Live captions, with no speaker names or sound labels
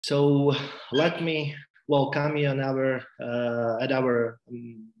So let me welcome you on our another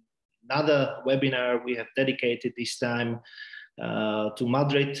webinar we have dedicated this time to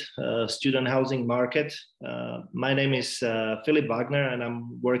Madrid student housing market. My name is Philip Wagner, and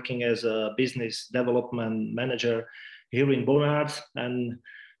I'm working as a business development manager here in Bonard, and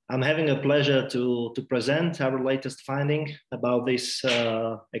I'm having a pleasure to present our latest finding about this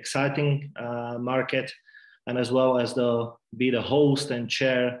exciting market, and as well as be the host and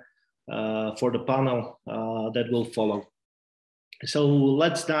chair for the panel that will follow. So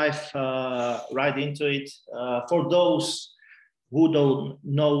let's dive right into it. For those who don't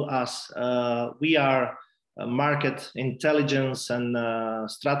know us, we are a market intelligence and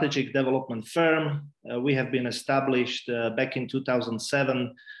strategic development firm. We have been established back in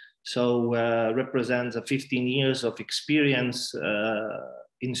 2007, so represents 15 years of experience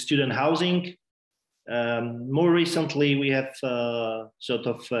in student housing. More recently, we have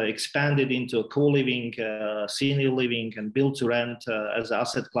expanded into co-living, senior living, and build-to-rent as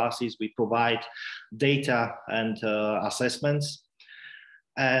asset classes. We provide data and assessments.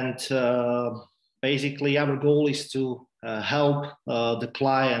 And basically, our goal is to help the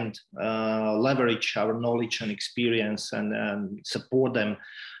client leverage our knowledge and experience and support them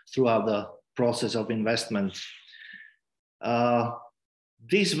throughout the process of investment.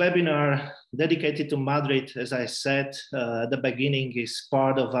 This webinar dedicated to Madrid, as I said at the beginning, is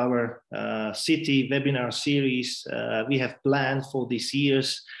part of our city webinar series we have planned for this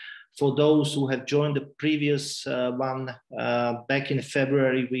year's. For those who have joined the previous one, back in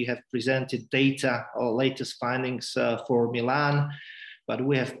February, we have presented data or latest findings for Milan, but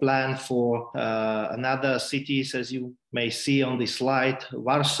we have planned for another cities, as you may see on this slide.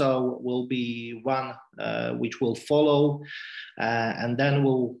 Warsaw will be one which will follow, and then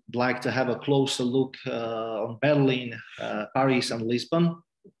we'll like to have a closer look on Berlin, Paris, and Lisbon.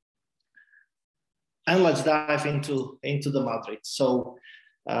 And let's dive into the Madrid. So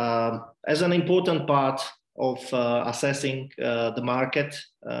as an important part of assessing the market,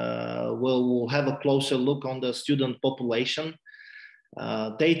 we'll have a closer look on the student population.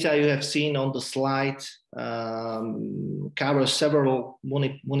 Data you have seen on the slide covers several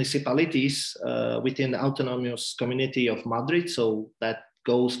municipalities within the autonomous community of Madrid, so that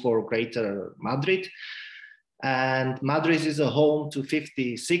goes for Greater Madrid. And Madrid is a home to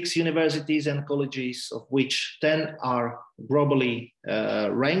 56 universities and colleges, of which 10 are globally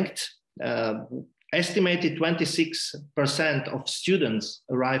ranked. Estimated 26% of students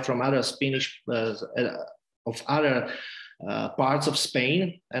arrive from other parts of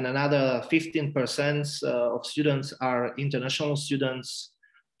Spain, and another 15% of students are international students.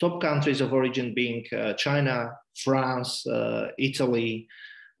 Top countries of origin being China, France, Italy,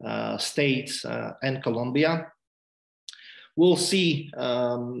 States, and Colombia. We'll see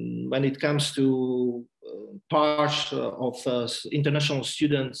when it comes to parts of international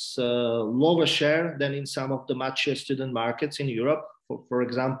students, lower share than in some of the mature student markets in Europe. For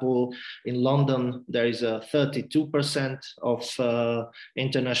example, in London, there is a 32% of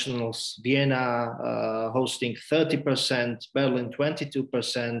internationals, Vienna hosting 30%, Berlin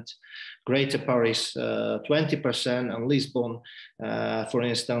 22%, Greater Paris 20%, and Lisbon, for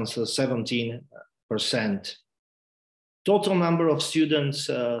instance, 17%. Total number of students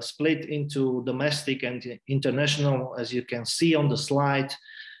split into domestic and international, as you can see on the slide.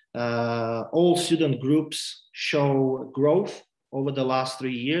 All student groups show growth over the last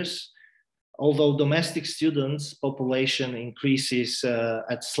 3 years, although domestic students population increases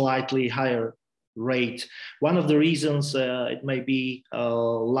at slightly higher rate. One of the reasons it may be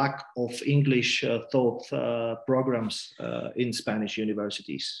lack of English taught programs in Spanish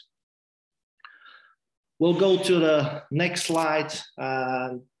universities. We'll go to the next slide,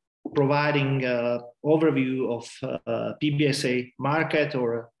 providing an overview of PBSA market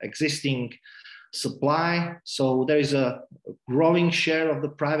or existing supply. So there is a growing share of the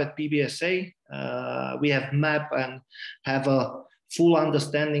private PBSA. We have mapped and have a full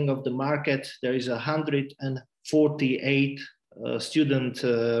understanding of the market. There is 148 student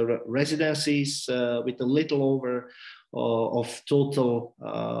residencies with a little over of total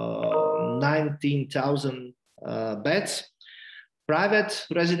 19,000 beds. Private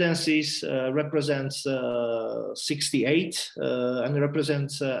residencies represents 68 and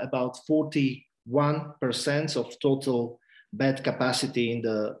represents about 41% of total bed capacity in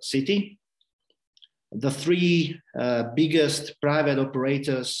the city. The three biggest private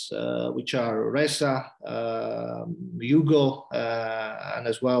operators, which are Resa, Yugo, and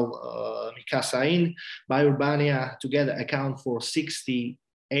as well Mikasa by Urbania, together account for 68%,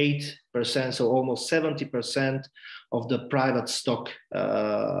 so almost 70% of the private stock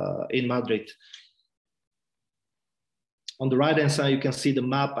in Madrid. On the right-hand side, you can see the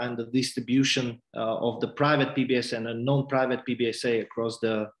map and the distribution of the private PBSA and the non-private PBSA across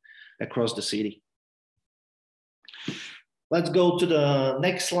the city. Let's go to the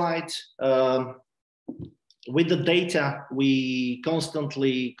next slide. With the data we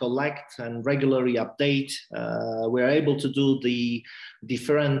constantly collect and regularly update, we're able to do the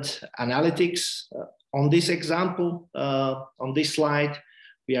different analytics. On this example, on this slide,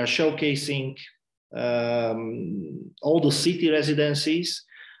 we are showcasing all the city residencies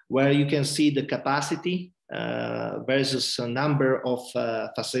where you can see the capacity versus a number of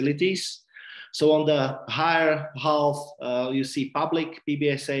facilities. So on the higher half, you see public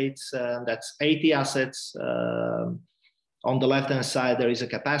PBSAs, that's 80 assets. On the left-hand side, there is a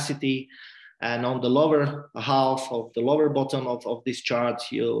capacity. And on the lower half of the lower bottom of this chart,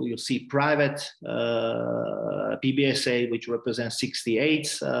 you'll see private PBSA, which represents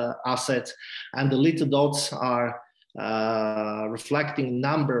 68 assets. And the little dots are reflecting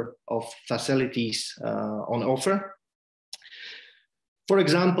number of facilities on offer. For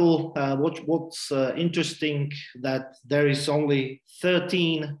example, what's interesting that there is only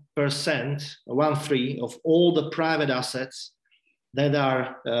 13%, 1/3 of all the private assets that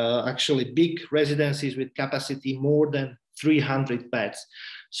are actually big residencies with capacity more than 300 beds.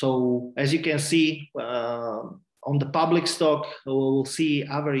 So as you can see, on the public stock, we'll see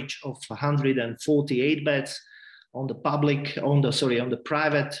average of 148 beds. On the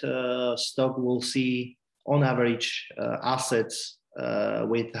private stock, we'll see on average assets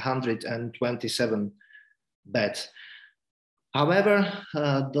with 127 beds. However,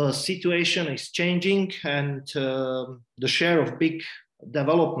 the situation is changing, and the share of big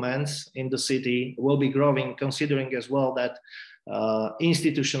developments in the city will be growing, considering as well that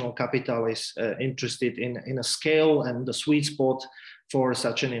institutional capital is interested in a scale, and the sweet spot for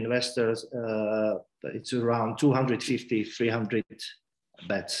such an investor, it's around 250, 300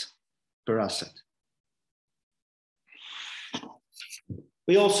 beds per asset.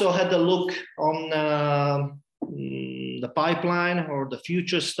 We also had a look on the pipeline or the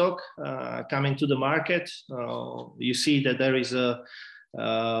future stock coming to the market. You see that there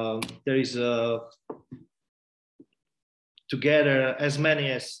is together as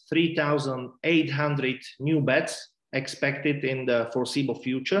many as 3,800 new beds expected in the foreseeable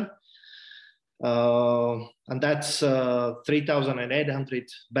future. And that's 3,800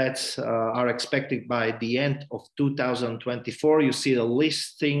 beds are expected by the end of 2024. You see the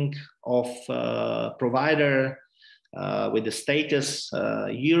listing of provider with the status,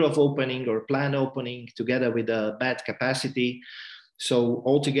 year of opening or planned opening, together with the bed capacity. So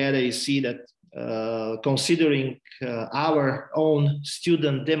altogether, you see that considering our own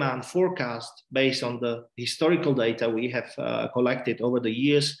student demand forecast based on the historical data we have collected over the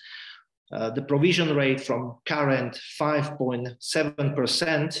years, the provision rate from current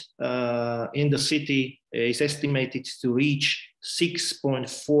 5.7% in the city is estimated to reach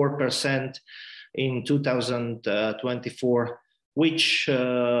 6.4% in 2024, which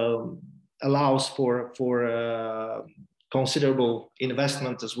allows for considerable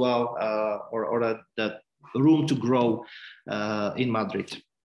investment as well, or the room to grow in Madrid.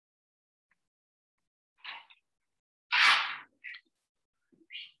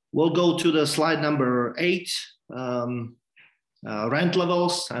 We'll go to the slide number 8, rent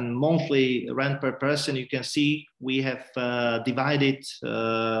levels and monthly rent per person. You can see we have divided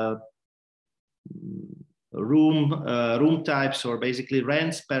room types, or basically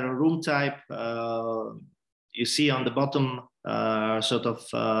rents per room type. You see on the bottom sort of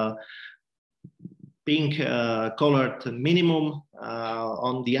pink colored minimum.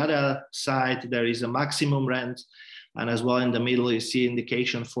 On the other side, there is a maximum rent. And as well in the middle, you see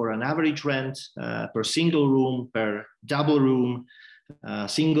indication for an average rent per single room, per double room,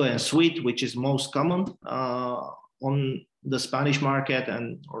 single and suite, which is most common on the Spanish market,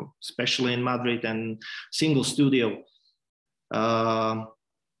 and or especially in Madrid, and single studio.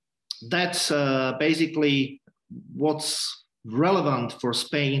 That's basically what's relevant for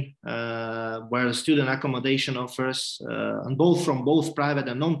Spain, where student accommodation offers, and from both private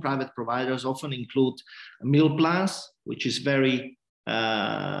and non-private providers, often include meal plans, which is very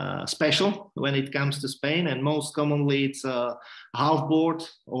special when it comes to Spain. And most commonly, it's a half board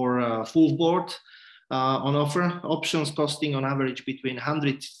or a full board on offer. Options costing on average between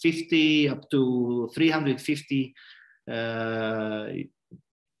 150 up to 350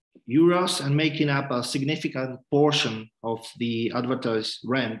 euros, and making up a significant portion of the advertised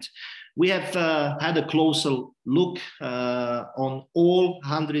rent. We have had a closer look on all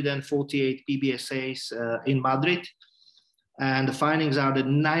 148 PBSAs in Madrid, And the findings are that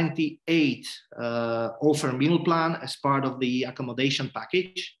 98 offer meal plan as part of the accommodation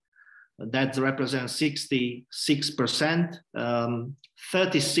package. That represents 66%.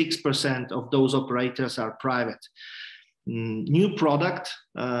 36% of those operators are private. New product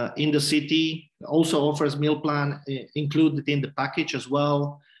in the city also offers meal plan included in the package as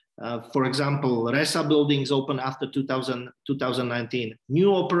well. For example, Resa buildings open after 2019.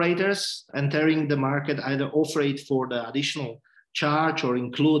 New operators entering the market either offer it for the additional charge or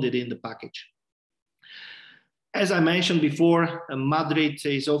included in the package. As I mentioned before, Madrid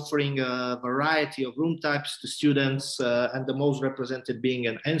is offering a variety of room types to students, and the most represented being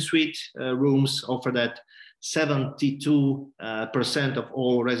an ensuite rooms offered at 72% of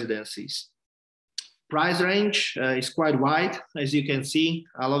all residencies. Price range is quite wide, as you can see,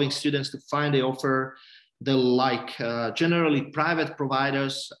 allowing students to find the offer they like. Generally, private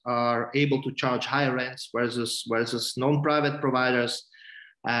providers are able to charge higher rents versus non-private providers.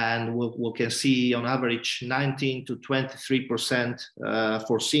 And we can see on average 19 to 23%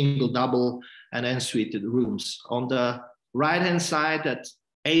 for single, double, and ensuite rooms. On the right-hand side, that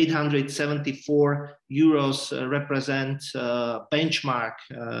 874 euros represent benchmark,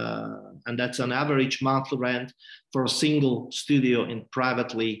 and that's an average monthly rent for a single studio in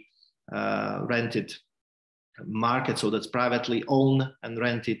privately rented market. So that's privately owned and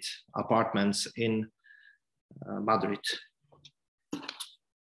rented apartments in Madrid.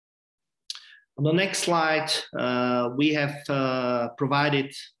 On the next slide, we have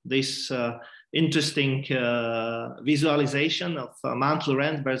provided this interesting visualization of monthly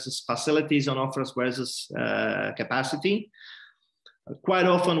rent versus facilities on offers versus capacity. Quite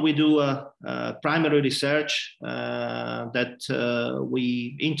often we do a primary research that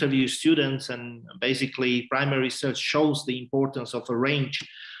we interview students, and basically primary research shows the importance of a range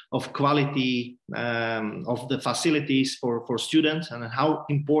of quality of the facilities for students and how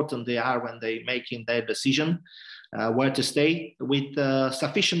important they are when they making their decision where to stay. With a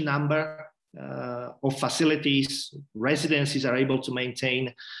sufficient number of facilities, residencies are able to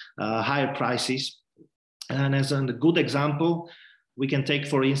maintain higher prices. And as a good example, we can take,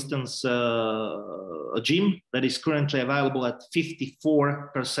 for instance, a gym that is currently available at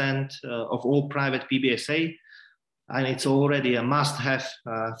 54% of all private PBSA. And it's already a must-have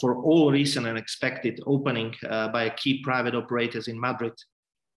for all recent and expected opening by key private operators in Madrid.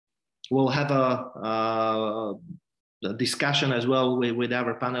 We'll have a discussion as well with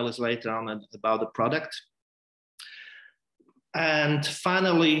our panelists later on about the product. And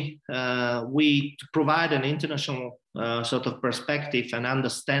finally, we provide an international sort of perspective and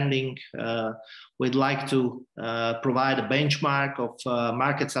understanding. We'd like to provide a benchmark of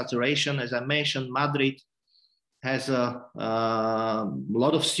market saturation. As I mentioned, Madrid has a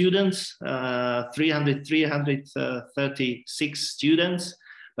lot of students, 336 students.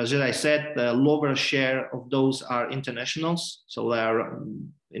 As I said, the lower share of those are internationals. So they are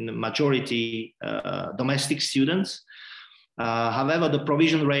in the majority domestic students. However, the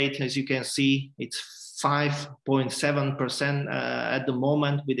provision rate, as you can see, it's 5.7% at the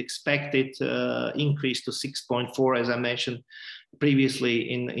moment, with expected increase to 6.4, as I mentioned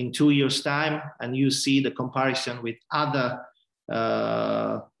previously, in 2 years' time. And you see the comparison with other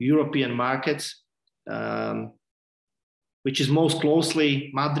European markets, which is most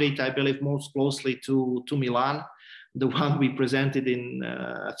closely Madrid, I believe, most closely to Milan, the one we presented in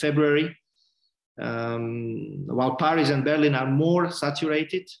February. While Paris and Berlin are more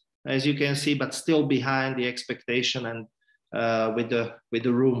saturated, as you can see, but still behind the expectation, and with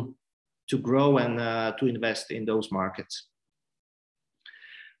the room to grow and to invest in those markets.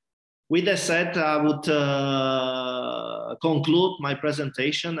 With that said, I would conclude my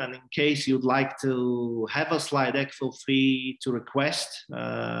presentation, and in case you'd like to have a slide deck, feel free to request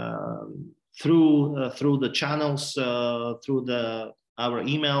through the channels, through our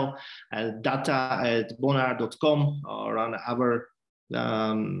email at data@bonar.com, or on our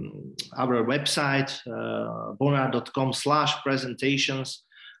website, bonar.com/presentations,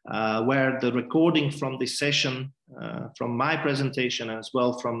 where the recording from this session, from my presentation, as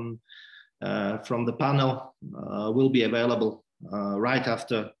well from the panel, will be available right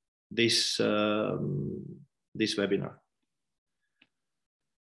after this webinar.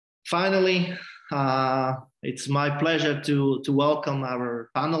 Finally, it's my pleasure to welcome our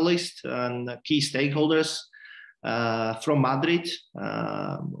panelists and key stakeholders from Madrid,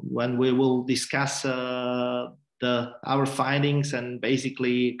 when we will discuss our findings and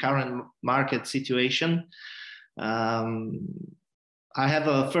basically current market situation.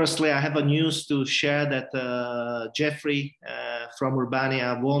 Firstly, I have a news to share that Jeffrey from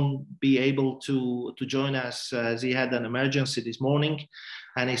Urbania won't be able to join us as he had an emergency this morning,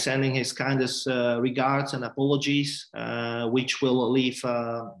 and he's sending his kindest regards and apologies, which will leave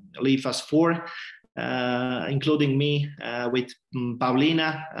us four, including me, with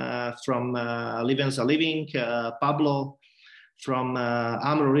Paulina from Livenza Living, Pablo from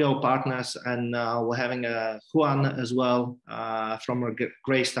Amro Real Partners, and we're having Juan as well from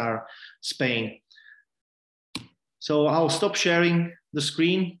Greystar Spain. So I'll stop sharing the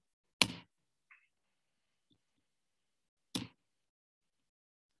screen.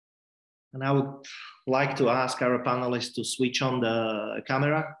 And I would like to ask our panelists to switch on the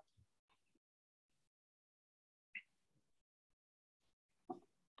camera.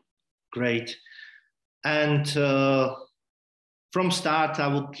 Great. And from start, I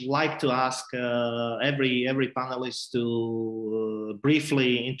would like to ask every panelist to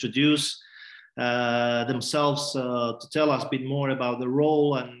briefly introduce themselves, to tell us a bit more about the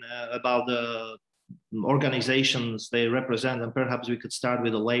role and about the organizations they represent. And perhaps we could start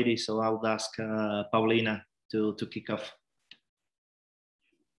with a lady. So I would ask Paulina to kick off.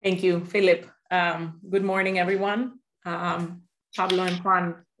 Thank you, Philip. Good morning, everyone. Pablo and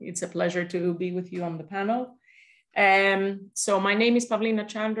Juan, it's a pleasure to be with you on the panel. So my name is Pavlina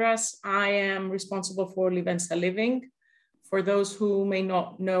Chandras. I am responsible for Livenza Living. For those who may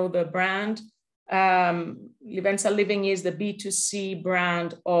not know the brand, Livenza Living is the B2C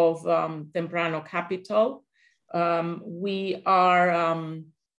brand of Temprano Capital. We are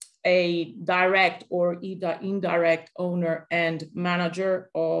a direct or indirect owner and manager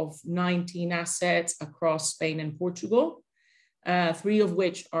of 19 assets across Spain and Portugal, 3 of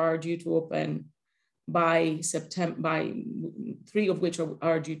which are due to open by September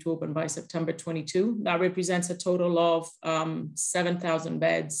 22. That represents a total of 7,000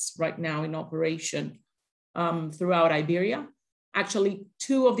 beds right now in operation throughout Iberia. Actually,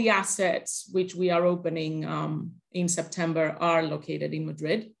 2 of the assets which we are opening in September are located in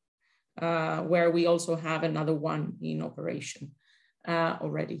Madrid, where we also have another one in operation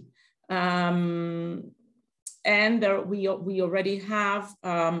already. And we already have,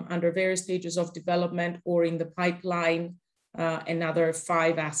 under various stages of development or in the pipeline, another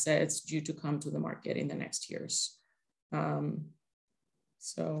 5 assets due to come to the market in the next years.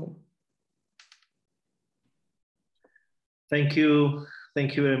 Thank you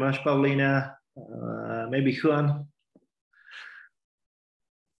very much, Paulina. Maybe Juan.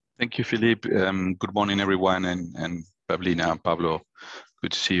 Thank you, Philippe. Good morning, everyone, and Paulina and Pablo.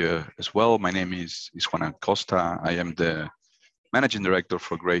 Good to see you as well. My name is Juan Acosta. I am the Managing Director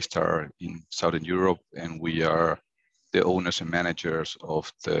for Greystar in Southern Europe, and we are the owners and managers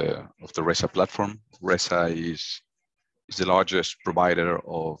of the RESA platform. RESA is the largest provider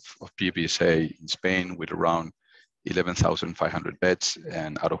of PBSA in Spain, with around 11,500 beds,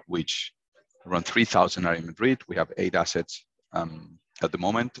 and out of which around 3,000 are in Madrid. We have 8 assets at the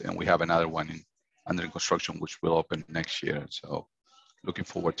moment, and we have another one under construction, which will open next year. So looking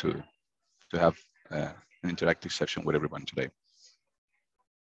forward to have an interactive session with everyone today.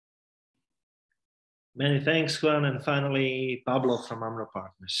 Many thanks, Juan. And finally, Pablo from Amro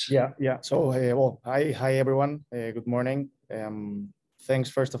Partners. Yeah. So, well, hi, everyone. Good morning. Thanks,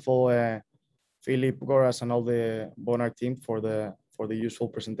 first of all, Philip, Goras, and all the Bonar team for the useful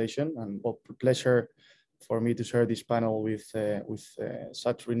presentation. And well, pleasure for me to share this panel with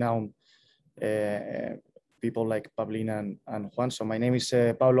such renowned people like Paulina and Juan. So my name is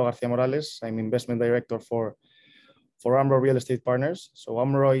Pablo García Morales. I'm investment director for Amro Real Estate Partners. So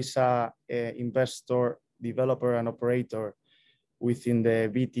Amro is a investor, developer, and operator within the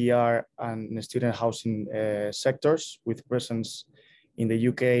BTR and student housing sectors, with presence in the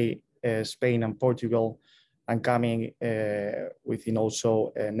UK, Spain, and Portugal, and coming within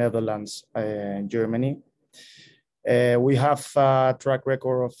also Netherlands and Germany. We have a track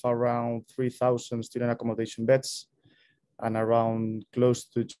record of around 3,000 student accommodation beds and around close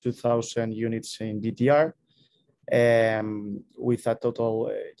to 2,000 units in BTR, with a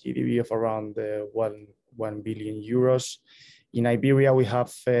total GDP of around 1 billion euros. In Iberia, we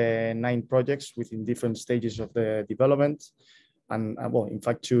have 9 projects within different stages of the development, and well, in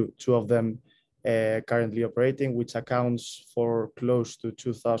fact, two of them currently operating, which accounts for close to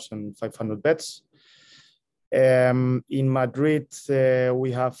 2,500 beds. In Madrid,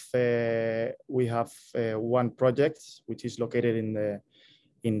 we have 1 project which is located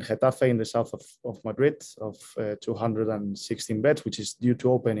in Getafe, in the south of Madrid, of 216 beds, which is due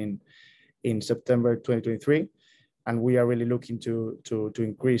to open in September 2023. and we are really looking to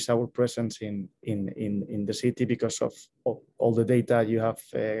increase our presence in the city because of all the data you have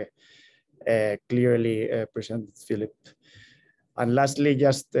clearly presented, Philip. And lastly,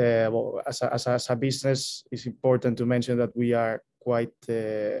 just well, as a business, it's important to mention that we are quite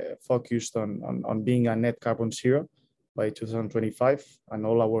focused on being a net carbon zero by 2025, and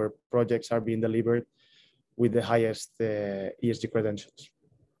all our projects are being delivered with the highest ESG credentials.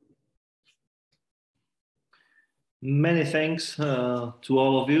 Many thanks to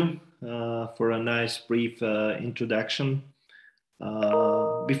all of you for a nice brief introduction.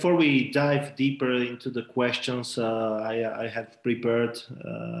 Before we dive deeper into the questions I have prepared,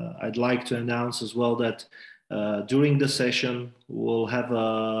 I'd like to announce as well that during the session we'll have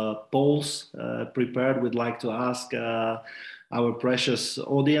polls prepared. We'd like to ask our precious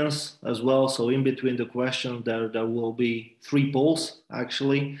audience as well. So in between the questions, there will be 3 polls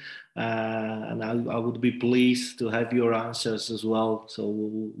actually. And I would be pleased to have your answers as well. So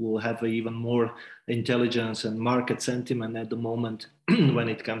we'll have even more intelligence and market sentiment at the moment when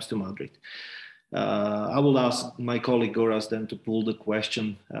it comes to Madrid. I will ask my colleague Goras then to pull the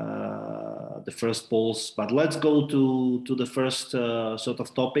question, the first polls. But let's go to the first sort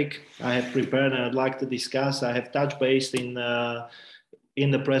of topic I have prepared and I'd like to discuss. I have touched base in the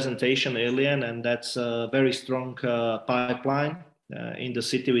presentation earlier, and that's a very strong pipeline in the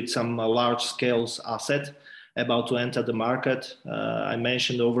city with some large scale asset about to enter the market. I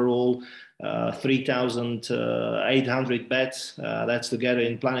mentioned overall 3,800 beds, that's together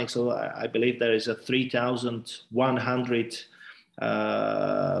in planning. So I believe there is a 3,100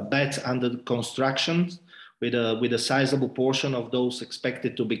 beds under construction with a sizable portion of those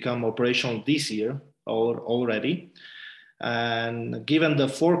expected to become operational this year or already. And given the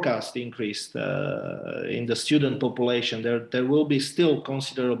forecast increase in the student population, there will be still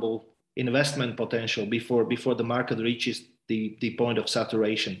considerable investment potential before the market reaches the point of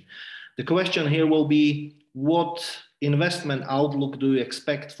saturation. The question here will be, what investment outlook do you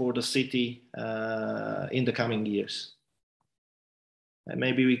expect for the city in the coming years? And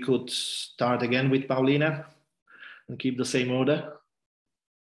maybe we could start again with Paulina and keep the same order.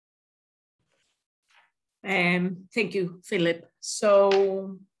 Thank you, Philip.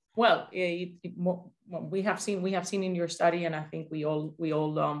 So, well, we have seen in your study, and I think we all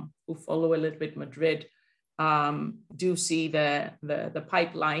who follow a little bit Madrid do see the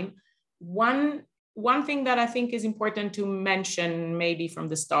pipeline. One thing that I think is important to mention, maybe from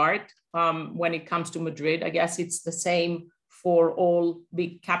the start, when it comes to Madrid, I guess it's the same for all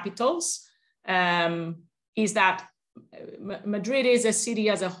big capitals, is that Madrid is a city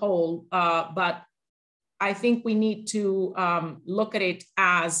as a whole, but I think we need to look at it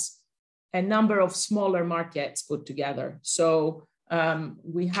as a number of smaller markets put together. So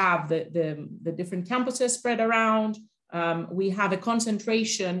we have the different campuses spread around. We have a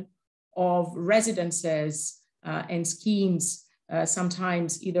concentration of residences and schemes,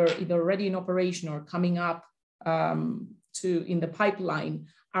 sometimes either already in operation or coming up in the pipeline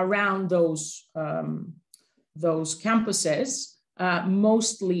around those campuses,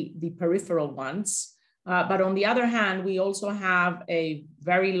 mostly the peripheral ones. But on the other hand, we also have a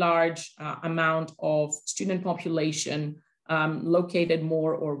very large amount of student population located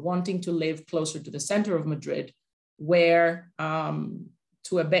more or wanting to live closer to the center of Madrid, where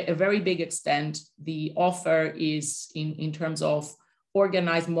to a very big extent, the offer is in terms of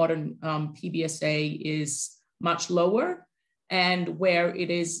organized modern PBSA is much lower, and where it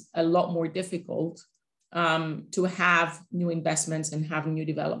is a lot more difficult to have new investments and have new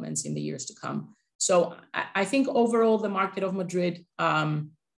developments in the years to come. So I think overall the market of Madrid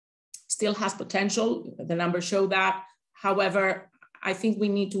still has potential. The numbers show that. However, I think we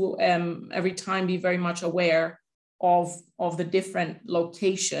need to every time be very much aware of the different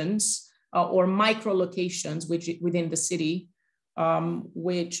locations or micro locations within the city,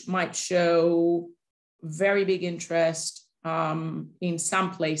 which might show very big interest in some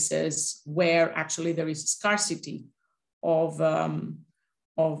places where actually there is scarcity of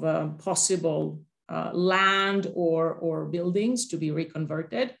possible land or buildings to be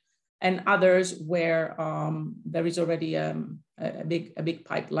reconverted, and others where there is already a big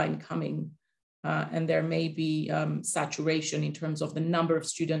pipeline coming, and there may be saturation in terms of the number of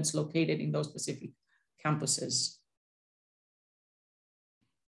students located in those specific campuses.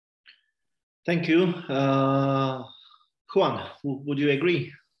 Thank you. Juan, would you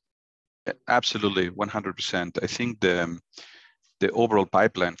agree? Absolutely, 100%. I think the overall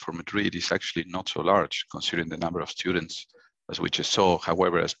pipeline for Madrid is actually not so large, considering the number of students, as we just saw.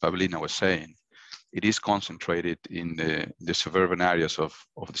 However, as Paulina was saying, it is concentrated in the suburban areas of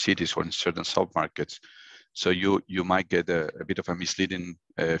the cities or in certain submarkets, So you might get a bit of a misleading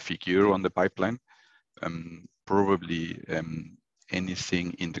figure on the pipeline. Probably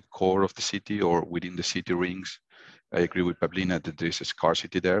anything in the core of the city or within the city rings. I agree with Pablina that there is a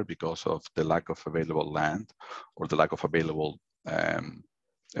scarcity there because of the lack of available land or the lack of available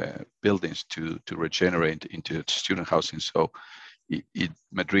buildings to regenerate into student housing. So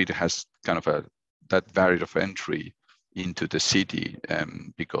Madrid has kind of that barrier of entry into the city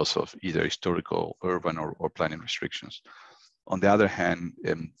because of either historical, urban, or planning restrictions. On the other hand,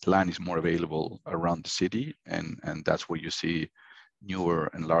 land is more available around the city, and that's where you see newer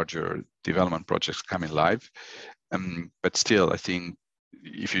and larger development projects coming live. But still, I think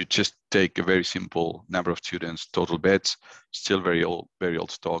if you just take a very simple number of students, total beds, still very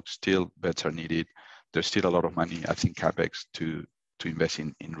old stock, still beds are needed. There's still a lot of money, I think, capex to invest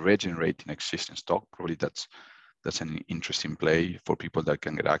in regenerating existing stock. Probably that's an interesting play for people that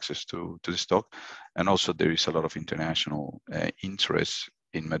can get access to the stock. And also there is a lot of international interest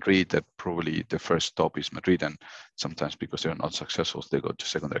in Madrid that probably the first stop is Madrid, and sometimes because they're not successful, they go to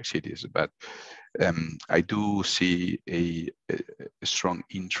secondary cities. But I do see a strong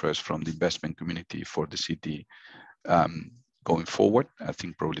interest from the investment community for the city going forward. I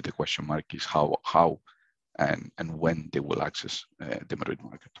think probably the question mark is how and when they will access the Madrid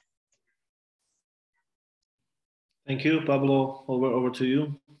market. Thank you, Pablo. Over to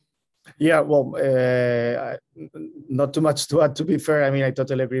you. Yeah, well, not too much to add, to be fair. I mean, I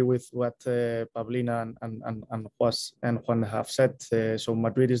totally agree with what Pablina and Juan have said. So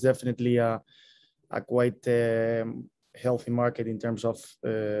Madrid is definitely a quite healthy market in terms of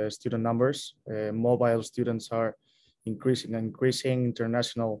student numbers. Mobile students are increasing.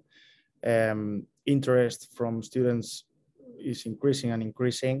 International interest from students is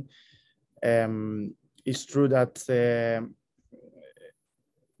increasing. It's true that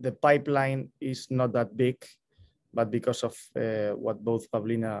the pipeline is not that big, but because of what both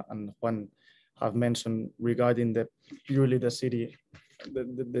Pablina and Juan have mentioned regarding purely the city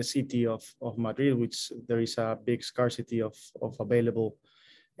of Madrid, which there is a big scarcity of available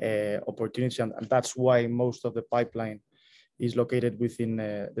opportunities, and that's why most of the pipeline is located within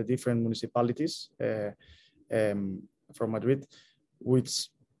the different municipalities from Madrid, which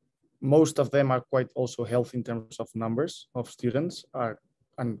most of them are quite also healthy in terms of numbers of students,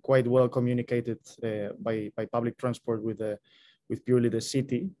 and quite well communicated by public transport with purely the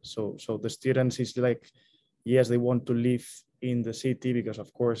city. So the students is like, yes, they want to live in the city because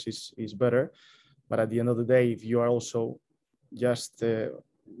of course it's better, but at the end of the day, if you are also just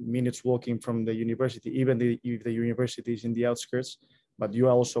minutes walking from the university, even if the university is in the outskirts, but you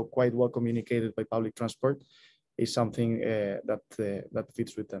are also quite well communicated by public transport, is something that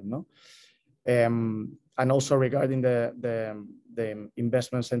fits with them, no? And also regarding the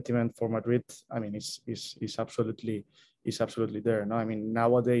investment sentiment for Madrid, I mean, it's absolutely there. No, I mean,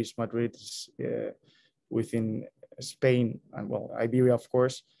 nowadays Madrid is within Spain and, well, Iberia, of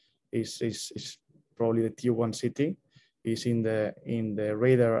course, is probably the tier 1 city, is in the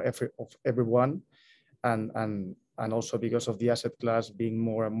radar of everyone, and also because of the asset class being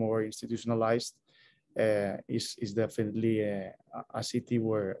more and more institutionalized, is definitely a city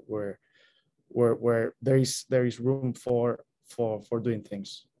where there is room for doing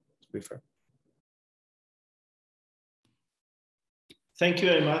things, to be fair. Thank you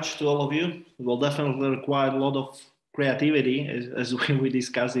very much to all of you. It will definitely require a lot of creativity, as we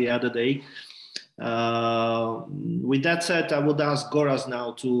discussed the other day. With that said, I would ask Goraz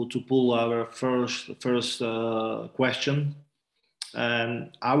now to pull our first question.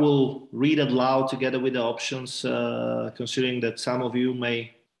 And I will read it loud together with the options, considering that some of you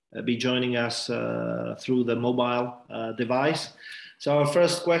may be joining us through the mobile device. So our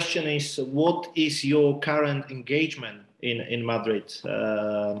first question is, what is your current engagement in Madrid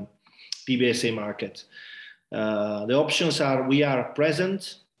PBSA market? The options are: we are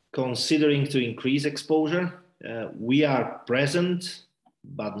present, considering to increase exposure. We are present,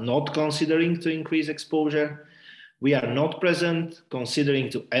 but not considering to increase exposure. We are not present, considering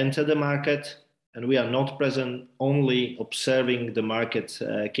to enter the market. And we are not present, only observing the market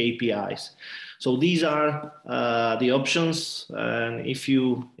KPIs. So these are the options. And if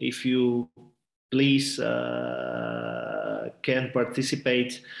you please can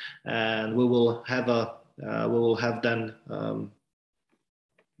participate, and we will have then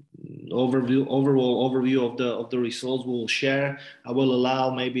overall overview of the results we'll share. I will allow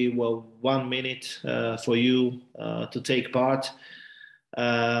maybe 1 minute for you to take part,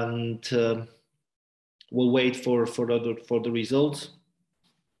 and we'll wait for the results.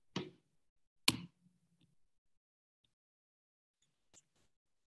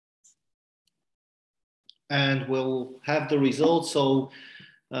 and we'll have the results. So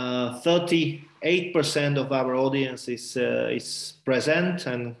 38% of our audience is present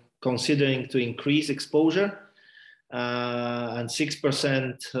and considering to increase exposure, and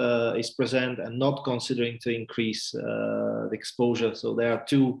 6% is present and not considering to increase the exposure. So there are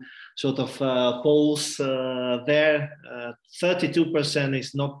two sort of polls there. 32%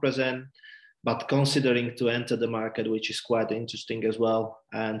 is not present, but considering to enter the market, which is quite interesting as well.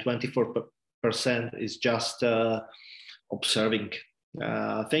 And 24% is just observing.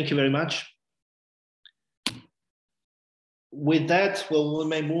 Thank you very much. With that, we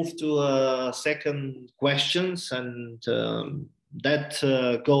may move to second questions, and that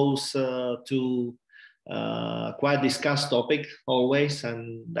goes to quite discussed topic always,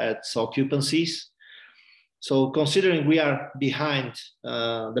 and that's occupancies. So considering we are behind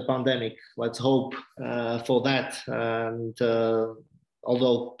the pandemic, let's hope for that. And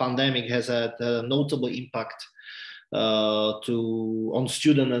although pandemic has had a notable impact on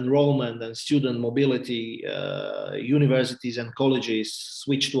student enrollment and student mobility, universities and colleges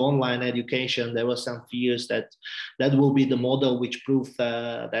switched to online education, there were some fears that will be the model, which proved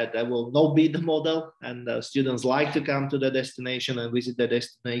that will not be the model, and students like to come to the destination and visit the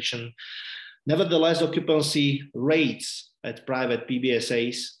destination. Nevertheless, occupancy rates at private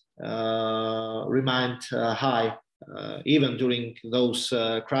PBSAs remained high even during those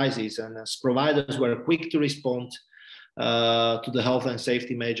crises, and as providers were quick to respond to the health and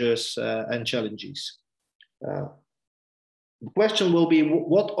safety measures and challenges. The question will be,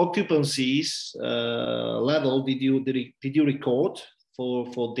 what occupancies level did you record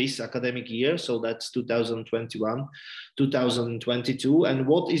for this academic year? So that's 2021, 2022, and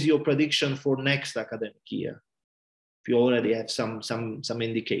what is your prediction for next academic year? If you already have some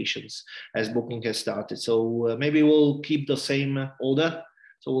indications as booking has started. So maybe we'll keep the same order.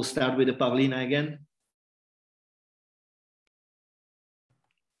 So we'll start with Pavlina again.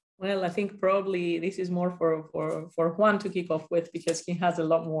 Well, I think probably this is more for Juan to kick off with, because he has a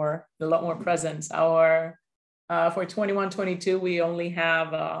lot more presence. Our for 21-22, we only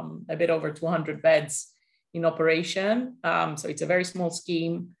have a bit over 200 beds in operation. So it's a very small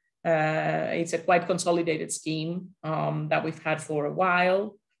scheme. It's a quite consolidated scheme that we've had for a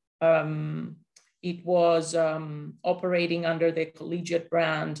while. It was operating under the Collegiate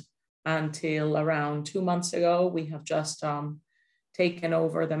brand until around 2 months ago. We have just taken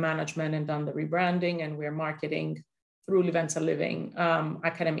over the management and done the rebranding, and we're marketing through Livenza Living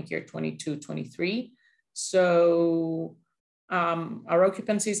academic year 22-23. So our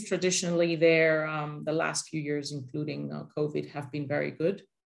occupancies traditionally there, the last few years, including COVID, have been very good.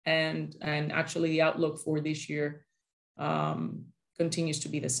 And actually the outlook for this year continues to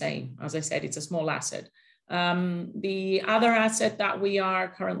be the same. As I said, it's a small asset. The other asset that we are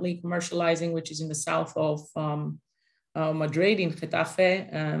currently commercializing, which is in the south of Madrid, in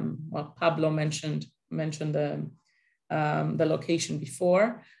Getafe, well, Pablo mentioned the location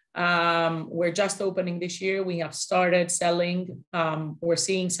before. We're just opening this year. We have started selling. We're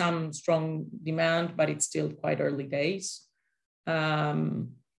seeing some strong demand, but it's still quite early days.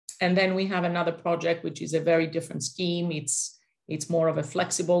 And then we have another project, which is a very different scheme. It's more of a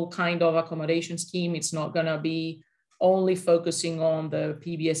flexible kind of accommodation scheme. It's not going to be only focusing on the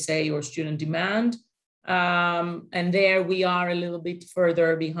PBSA or student demand. And there we are a little bit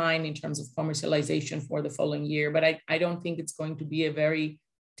further behind in terms of commercialization for the following year. But I don't think it's going to be a very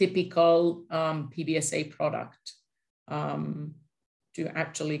typical PBSA product to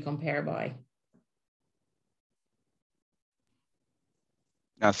actually compare by.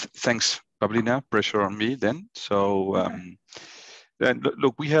 Thanks, Pavlina. Pressure on me then. So then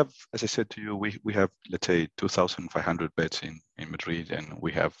look, we have, as I said to you, we have, let's say, 2,500 beds in Madrid, and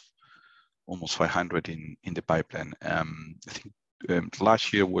we have almost 500 in the pipeline. I think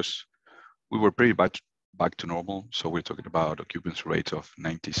last year we were pretty much back to normal. So we're talking about occupancy rates of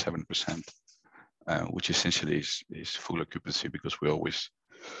 97%, which essentially is full occupancy, because we always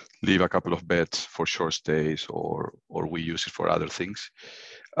leave a couple of beds for short stays or we use it for other things.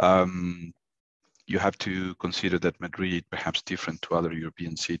 You have to consider that Madrid, perhaps different to other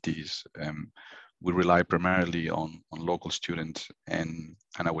European cities, we rely primarily on local students, and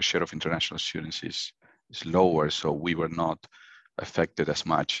our share of international students is lower. So we were not affected as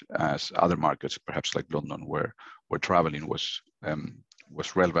much as other markets, perhaps like London, where traveling was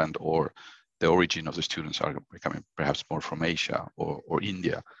relevant, or the origin of the students are becoming perhaps more from Asia or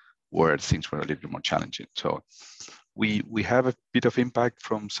India, where things were a little bit more challenging. So we have a bit of impact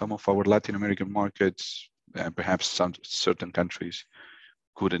from some of our Latin American markets. Perhaps some certain countries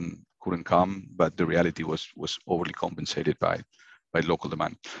couldn't come, but the reality was overly compensated by local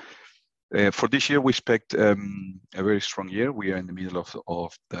demand. For this year, we expect a very strong year. We are in the middle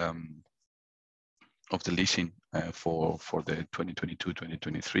of the leasing for the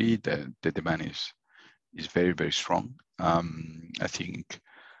 2022-2023. The demand is very, very strong. I think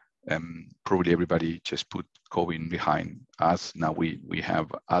probably everybody just put COVID behind us. Now we have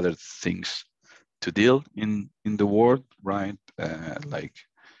other things to deal in the world, right? Like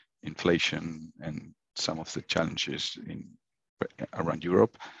inflation and some of the challenges around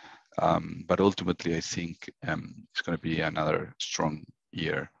Europe. But ultimately, I think it's going to be another strong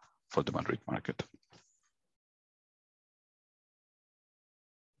year for the Madrid market.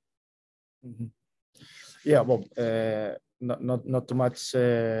 Mm-hmm. Yeah, well, not too much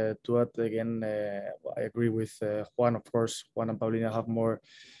to add. Again, I agree with Juan. Of course, Juan and Paulina have more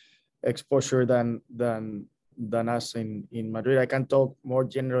exposure than us in Madrid. I can talk more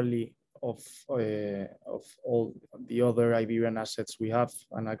generally of all the other Iberian assets we have,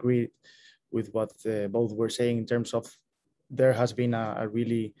 and agree with what both were saying in terms of there has been a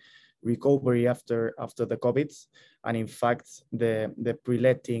really recovery after the COVID, and in fact the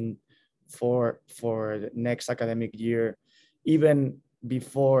pre-letting for the next academic year, even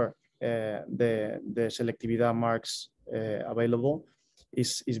before the selectividad marks available,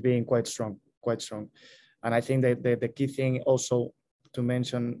 is being quite strong. And I think that the key thing also to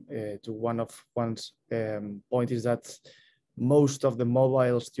mention to one's point is that most of the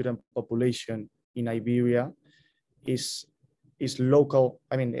mobile student population in Iberia is local,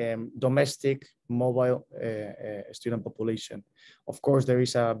 domestic mobile student population. Of course, there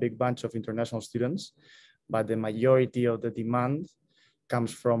is a big bunch of international students, but the majority of the demand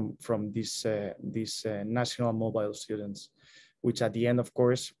comes from these national mobile students, which at the end, of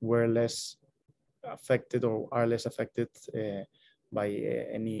course, were less affected or are less affected by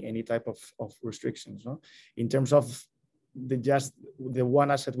any type of restrictions. No? In terms of the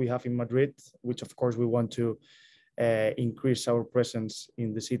one asset we have in Madrid, which of course we want to increase our presence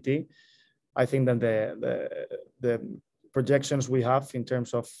in the city, I think that the projections we have in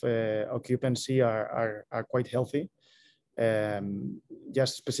terms of occupancy are quite healthy.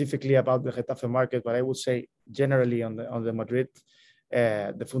 Just specifically about the Getafe market, but I would say generally on the Madrid,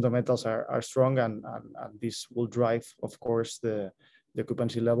 the fundamentals are strong, and this will drive, of course, the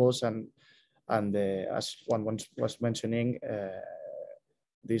occupancy levels, and as one was mentioning,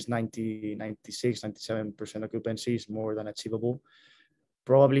 this 96-97% occupancy is more than achievable.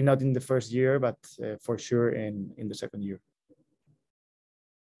 Probably not in the first year, but for sure in the second year.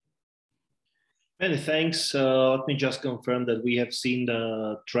 Many thanks. Let me just confirm that we have seen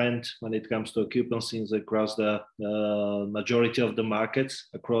the trend when it comes to occupancies across the majority of the markets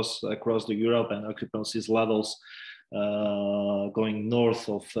across the Europe, and occupancies levels going north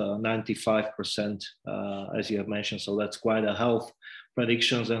of 95%, as you have mentioned. So that's quite a health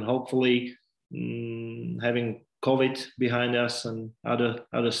predictions, and hopefully having COVID behind us and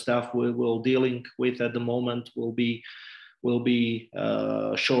other stuff we're dealing with at the moment will be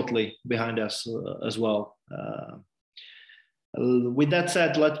shortly behind us as well. With that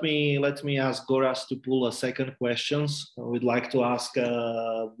said, let me ask Goras to pull a second questions. We'd like to ask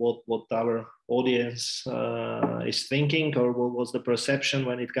what our audience is thinking, or what was the perception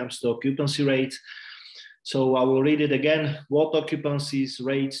when it comes to occupancy rates. So I will read it again. What occupancies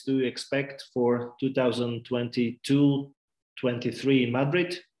rates do you expect for 2022-23 in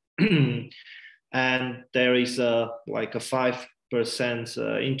Madrid? And there is like a 5%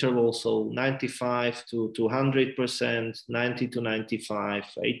 interval, so 95 to 100%, 90 to 95,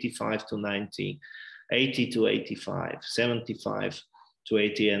 85 to 90, 80 to 85, 75 to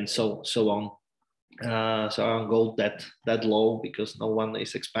 80, and so on. So I won't go that low, because no one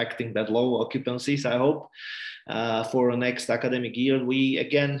is expecting that low occupancies, I hope. For next academic year, we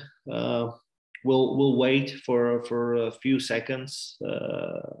again will wait for a few seconds.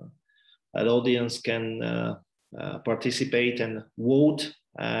 An audience can participate and vote,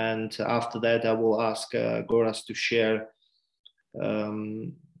 and after that I will ask Goras to share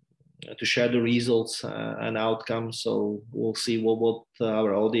the results and outcomes. So we'll see what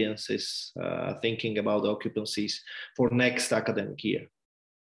our audience is thinking about occupancies for next academic year.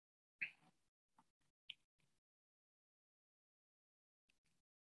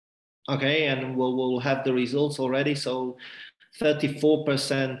 Okay, and we'll have the results already. So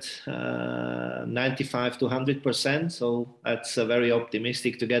 34%, 95 to 100%. So that's very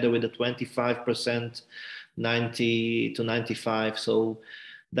optimistic, together with the 25%, 90 to 95. So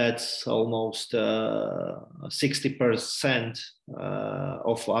that's almost 60%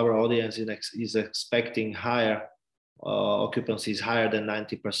 of our audience is expecting higher occupancies, higher than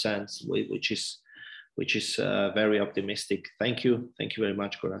 90%, which is which is very optimistic. Thank you very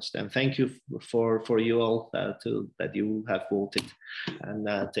much, Gorazd, and thank you for you all that you have voted and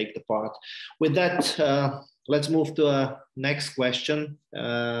take the part. With that, let's move to a next question.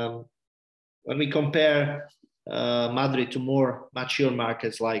 When we compare Madrid to more mature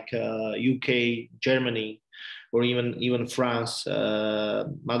markets like UK, Germany, or even France,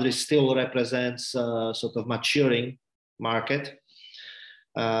 Madrid still represents a sort of maturing market.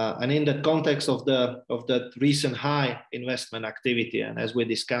 And in the context of the recent high investment activity, and as we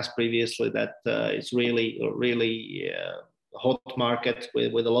discussed previously, that it's really hot market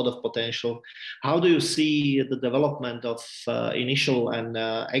with a lot of potential. How do you see the development of initial and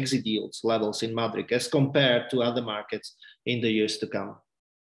exit yields levels in Madrid as compared to other markets in the years to come?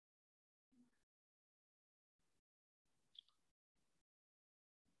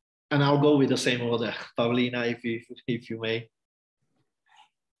 And I'll go with the same order, Paulina, if you may.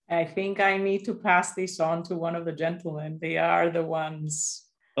 I think I need to pass this on to one of the gentlemen. They are the ones.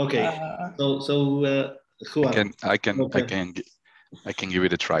 Okay. Juan. I can give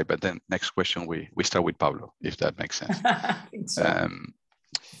it a try, but then next question we start with Pablo, if that makes sense. I think so.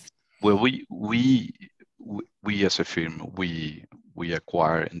 Well, we as a firm, we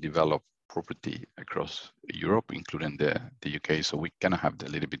acquire and develop property across Europe, including the UK, so we kind of have a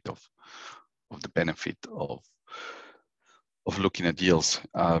little bit of the benefit of looking at yields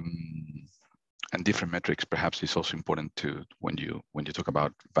and different metrics. Perhaps it's also important to when you talk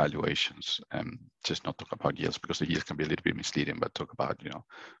about valuations, just not talk about yields, because the yields can be a little bit misleading, but talk about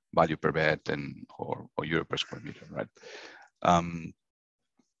value per bed or euro per square meter, right?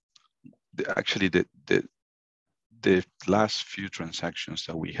 Actually, the last few transactions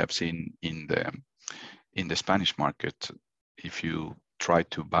that we have seen in the Spanish market, if you try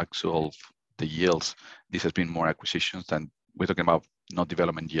to back solve the yields, this has been more acquisitions than we're talking about, not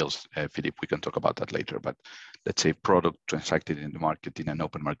development yields. Philip, we can talk about that later, but let's say product transacted in the market in an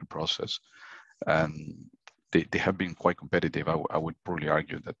open market process. They have been quite competitive. I would probably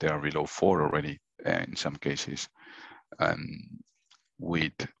argue that they are below 4 already in some cases,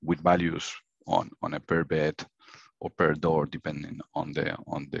 with values on a per bed or per door, depending on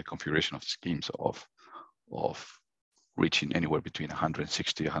the configuration of the schemes, of reaching anywhere between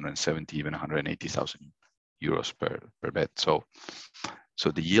 160, 170, even 180,000 euros per bed. So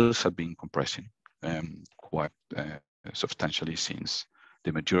the yields have been compressing quite substantially since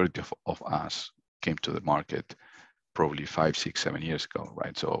the majority of us came to the market probably 5, 6, 7 years ago,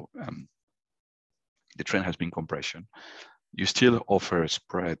 right? So the trend has been compression. You still offer a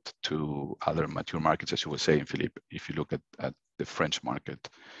spread to other mature markets, as you were saying, Philippe. If you look at the French market,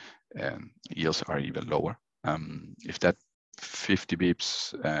 yields are even lower. If that 50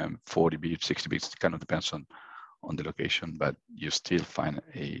 bips, 40 bips, 60 bips, kind of depends on the location, but you still find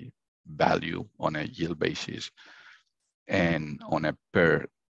a value on a yield basis and on a per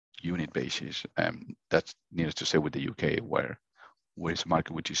unit basis. That's needless to say with the UK, where it's a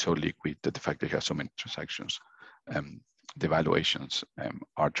market which is so liquid that the fact that you have so many transactions, the valuations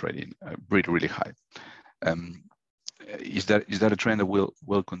are trading really high. Is that a trend that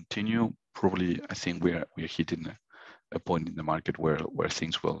will continue? Probably. I think we're hitting a point in the market where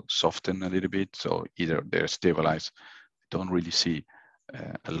things will soften a little bit. So either they're stabilized. Don't really see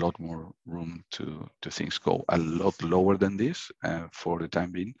a lot more room to things go a lot lower than this for the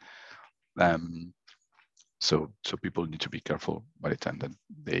time being. So people need to be careful by the time that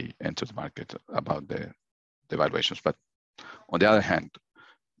they enter the market about the valuations. But on the other hand,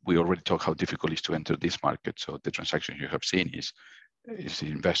 we already talked how difficult it is to enter this market. So the transaction you have seen is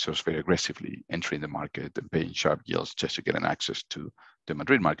investors very aggressively entering the market and paying sharp yields just to get an access to the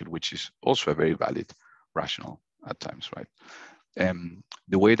Madrid market, which is also a very valid rationale at times, right?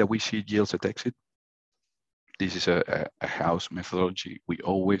 The way that we see yields at exit, this is a house methodology. We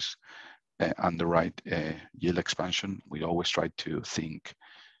always underwrite yield expansion. We always try to think,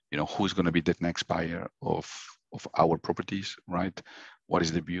 who's going to be the next buyer of our properties, right? What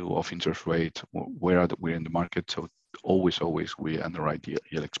is the view of interest rate? Where are we in the market? So always we underwrite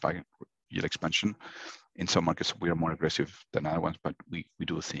yield expansion. In some markets, we are more aggressive than other ones, but we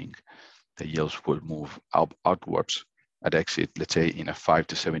do think the yields will move outwards at exit, let's say in a 5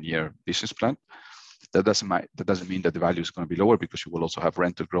 to 7 year business plan. That doesn't mean that the value is going to be lower, because you will also have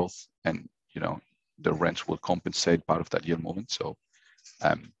rental growth, and the rents will compensate part of that yield movement. So,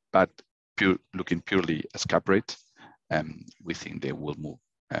 but looking purely as cap rate, we think they will move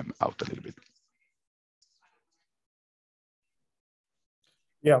out a little bit.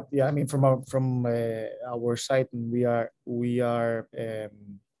 Yeah. I mean, from our side, we are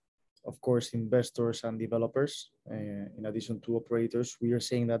of course investors and developers. In addition to operators, we are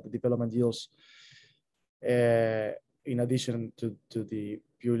saying that the development yields in addition to the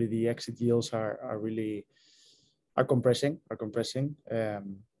purely the exit yields are compressing.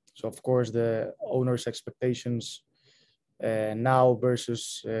 So of course the owners' expectations now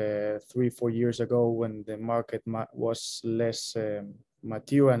versus 3-4 years ago, when the market was less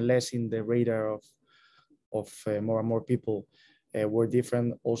mature and less in the radar of more and more people, were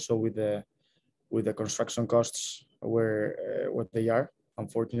different. Also with the construction costs where what they are,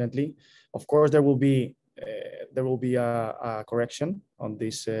 unfortunately. Of course, there will be a correction on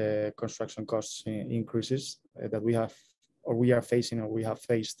these construction costs increases that we have or we are facing or we have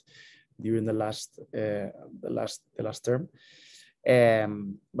faced during the last term.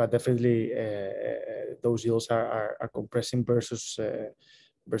 But definitely those yields are compressing versus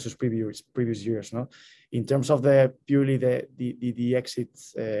previous years. No, in terms of the purely the exit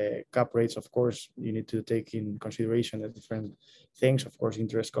cap rates, of course you need to take in consideration the different things, of course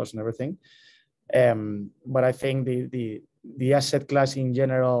interest costs and everything. But I think the asset class in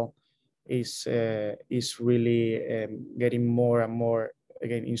general is really getting more and more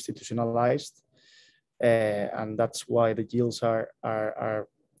again institutionalized, and that's why the yields are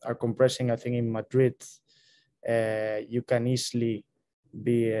compressing. I think in Madrid you can easily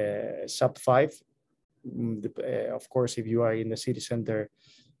be sub 5. Of course, if you are in the city center,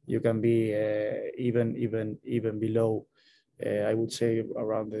 you can be even below. I would say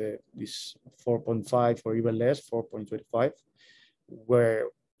around this 4.5 or even less, 4.25. Where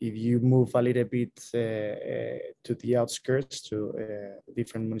if you move a little bit to the outskirts, to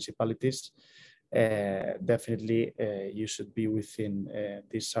different municipalities, definitely you should be within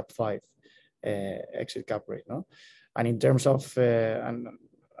this sub 5 exit cap rate. No, and in terms of, and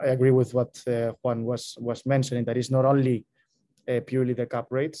I agree with what Juan was mentioning, that is not only purely the cap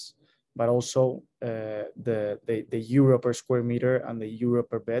rates, but also the euro per square meter and the euro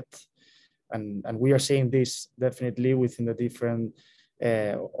per bed, and we are seeing this definitely within the different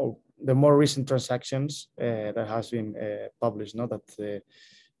the more recent transactions that has been published. No, that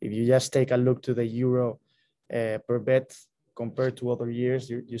if you just take a look to the euro per bed compared to other years,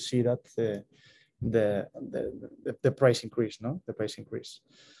 you see that the price increase. No, the price increase.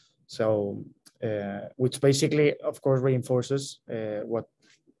 So which basically, of course, reinforces what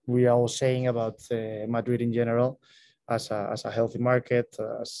we are all saying about Madrid in general as a healthy market,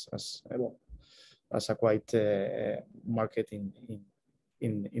 as a quite market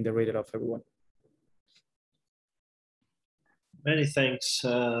in the radar of everyone. Many thanks.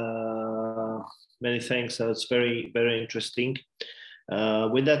 Many thanks. It's very, very interesting.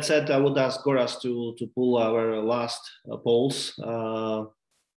 With that said, I would ask Goras to pull our last polls,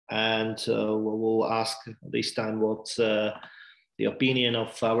 and we'll ask this time what's the opinion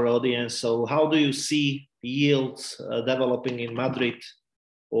of our audience. So how do you see yields developing in Madrid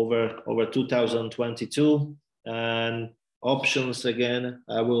over 2022? And options, again,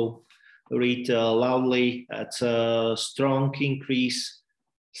 I will read loudly. At a strong increase,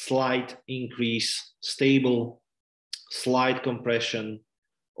 slight increase, stable, slight compression,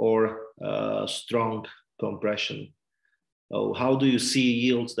 or strong compression. So how do you see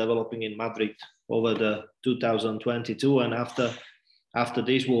yields developing in Madrid over the 2022? And after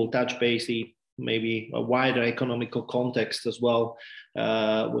this, we'll touch base maybe a wider economical context as well.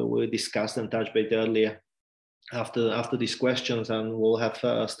 We discussed and touched base earlier after these questions, and we'll have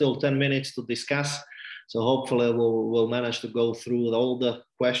still 10 minutes to discuss. So hopefully we'll manage to go through all the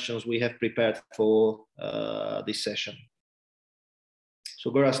questions we have prepared for this session.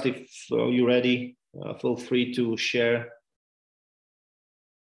 So Goras, if you're ready, feel free to share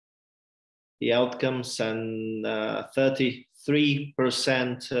the outcomes. And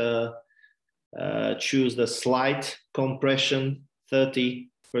 33% choose the slight compression,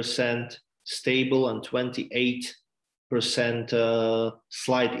 30% stable, and 28%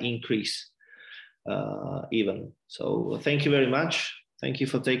 slight increase even. So thank you very much. Thank you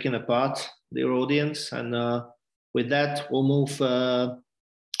for taking a part, dear audience. And with that, we'll move to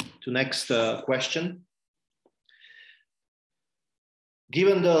next question.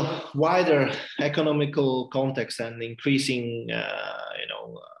 Given the wider economical context and increasing,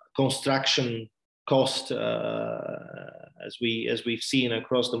 construction cost, as we've seen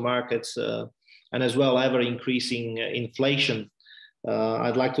across the markets, and as well ever increasing inflation,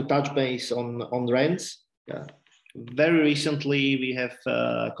 I'd like to touch base on rents. Very recently, we have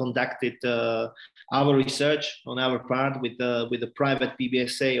conducted our research on our part with the private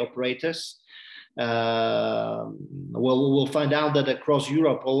PBSA operators. We'll find out that across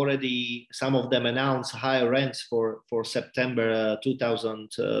Europe already some of them announced higher rents for September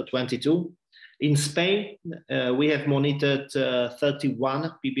 2022. In Spain, we have monitored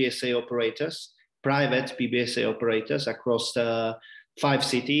 31 PBSA operators, private PBSA operators across 5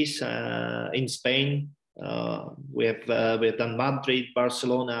 cities in Spain. We've done Madrid,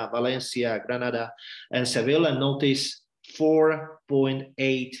 Barcelona, Valencia, Granada, and Seville, and notice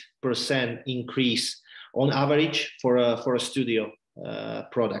 4.8% increase on average for a studio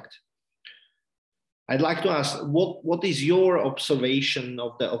product. I'd like to ask, what is your observation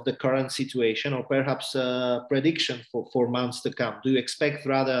of the current situation, or perhaps a prediction for months to come? Do you expect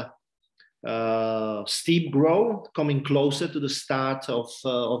rather steep growth coming closer to the start of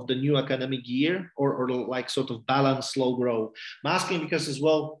the new academic year, or like sort of balanced slow growth? I'm asking because as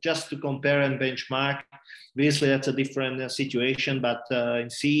well, just to compare and benchmark, obviously that's a different situation, but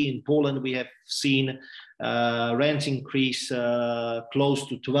in Poland we have seen rent increase close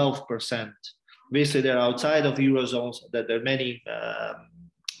to 12%. Obviously they're outside of Eurozones, that there are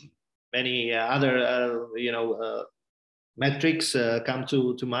many other metrics come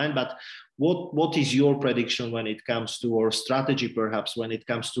to mind, but what is your prediction when it comes to, or strategy perhaps, when it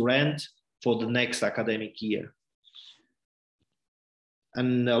comes to rent for the next academic year?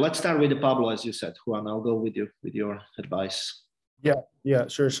 And let's start with Pablo, as you said. Juan, I'll go with you with your advice. Yeah,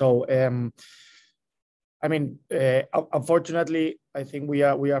 sure. So I mean, unfortunately, I think we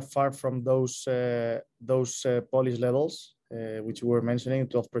are far from those Polish levels, which we were mentioning,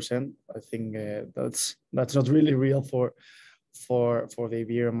 12%. I think that's not really real for the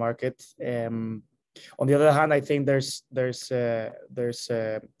Iberian market. On the other hand, I think there's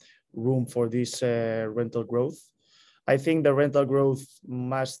room for this rental growth. I think the rental growth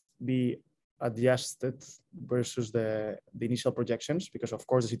must be adjusted versus the initial projections, because of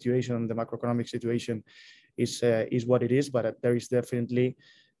course the situation, the macroeconomic situation is what it is, but there is definitely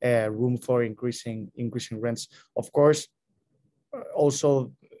room for increasing rents. Of course,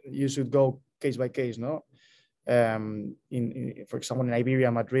 also you should go case by case, no? For example, in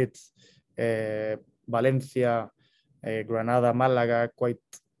Iberia, Madrid, Valencia, Granada, Malaga, quite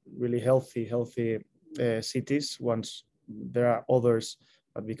really healthy cities. Once there are others,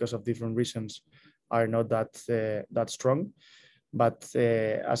 but because of different reasons, are not that strong. But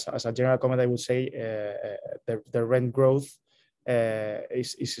as a general comment, I would say the rent growth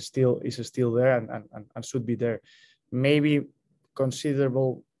is still there and should be there. Maybe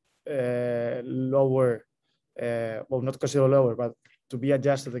considerable lower, well, not considerable lower, but to be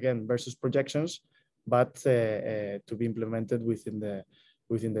adjusted again versus projections, but to be implemented within the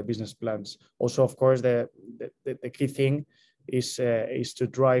business plans. Also, of course, the key thing is to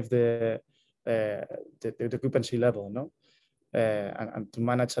drive the occupancy level, no, and to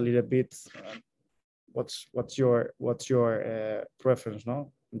manage a little bit. What's your preference,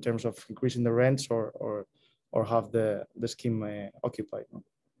 no, in terms of increasing the rents or have the scheme occupied, no?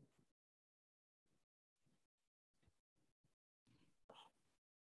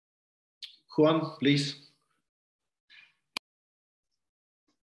 Juan, please.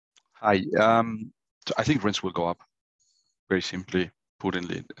 Hi. So I think rents will go up. Very simply,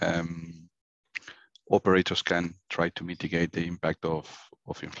 puttingly, operators can try to mitigate the impact of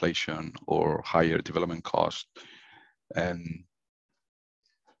inflation or higher development costs, and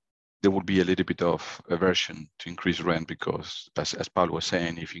there will be a little bit of aversion to increase rent because, as Pablo was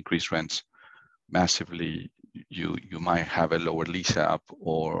saying, if you increase rents massively, you might have a lower lease up,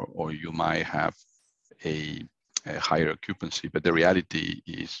 or you might have a higher occupancy. But the reality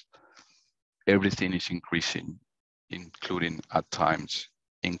is everything is increasing, including at times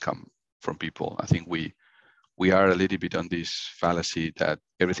income from people. I think we are a little bit on this fallacy that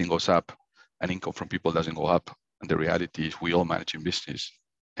everything goes up and income from people doesn't go up. And the reality is we all manage in business,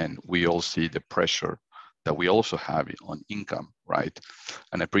 and we all see the pressure that we also have on income, right?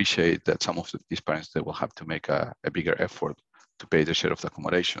 And I appreciate that some of these parents, they will have to make a bigger effort to pay their share of the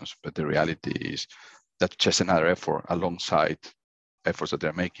accommodations. But the reality is that's just another effort alongside efforts that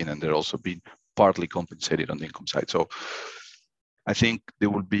they're making, and they're also being partly compensated on the income side. So I think there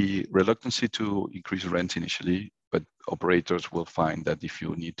will be reluctancy to increase rent initially, but operators will find that if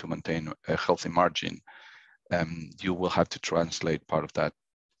you need to maintain a healthy margin, you will have to translate part of that,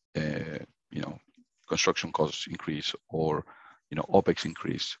 construction costs increase or, OPEX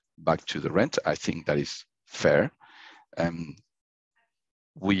increase back to the rent. I think that is fair.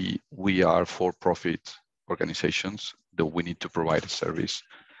 We are for-profit organizations that we need to provide a service.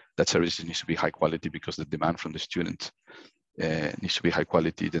 That service needs to be high quality because the demand from the student needs to be high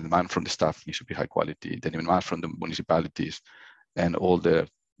quality. The demand from the staff needs to be high quality. The demand from the municipalities and all the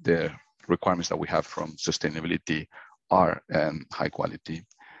requirements that we have from sustainability are high quality.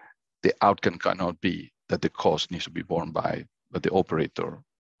 The outcome cannot be that the cost needs to be borne by the operator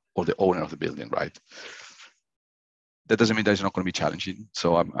or the owner of the building, right? that doesn't mean that it's not going to be challenging.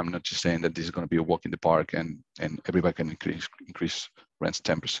 So I'm not just saying that this is going to be a walk in the park and everybody can increase rents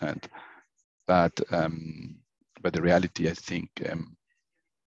 10%. But the reality, I think,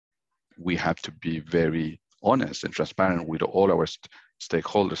 we have to be very honest and transparent with all our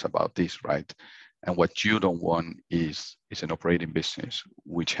stakeholders about this, right? And what you don't want is an operating business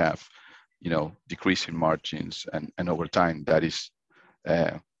which have, decreasing margins, and over time that is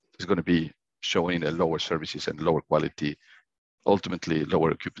going to be showing a lower services and lower quality, ultimately lower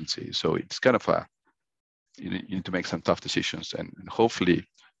occupancy. So it's kind of you need to make some tough decisions, and hopefully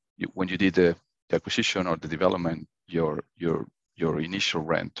when you did the acquisition or the development, your initial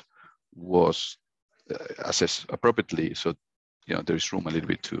rent was assessed appropriately. So there is room a little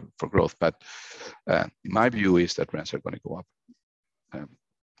bit for growth. But my view is that rents are going to go up.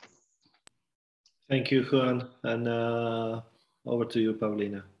 Thank you, Juan, and over to you,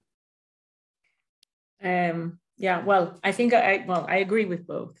 Paulina. Yeah, well, I think I agree with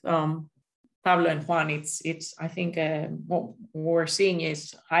both Pablo and Juan. I think what we're seeing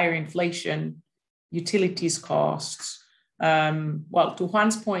is higher inflation, utilities costs. Well, to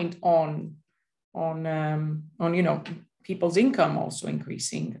Juan's point on people's income also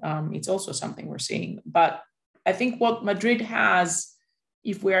increasing, it's also something we're seeing. But I think what Madrid has,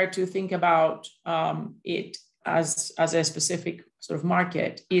 if we are to think about it as a specific sort of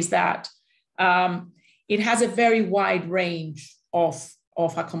market, is that it has a very wide range of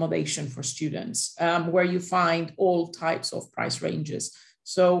accommodation for students, where you find all types of price ranges.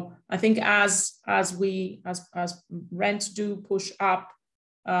 So I think as rents do push up,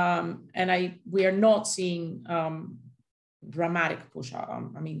 we are not seeing dramatic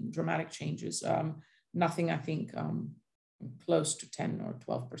dramatic changes. Nothing, I think, close to 10 or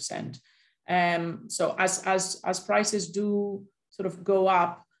 12%. So as prices do sort of go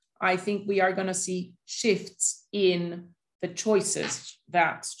up, I think we are going to see shifts in the choices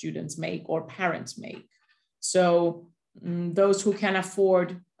that students make or parents make. So those who can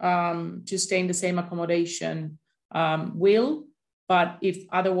afford to stay in the same accommodation will, but if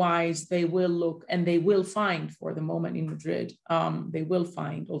otherwise, they will look, and they will find, for the moment in Madrid, they will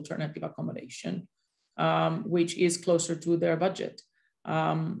find alternative accommodation, which is closer to their budget.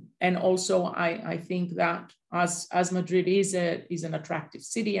 And also, I think that as Madrid is an attractive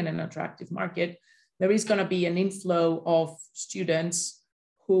city and an attractive market, there is going to be an inflow of students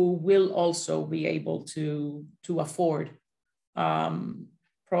who will also be able to afford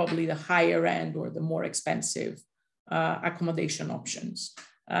probably the higher end or the more expensive accommodation options.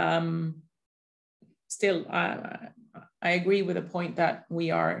 Still, I agree with the point that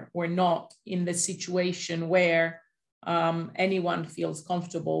we're not in the situation where anyone feels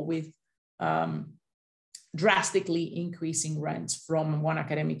comfortable with drastically increasing rents from one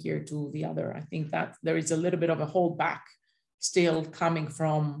academic year to the other. I think that there is a little bit of a holdback still coming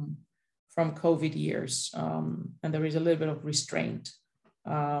from COVID years, and there is a little bit of restraint.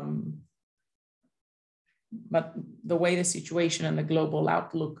 But the way the situation and the global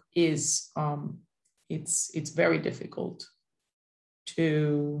outlook is, it's very difficult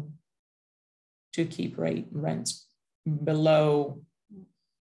to keep rents below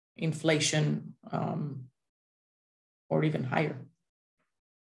inflation, or even higher.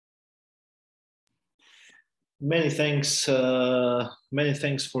 Many thanks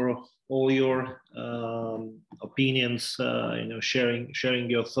for all your opinions, sharing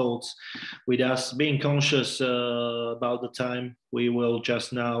your thoughts with us, being conscious about the time. We will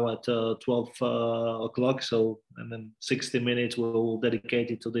just now at 12 o'clock, and then 60 minutes we'll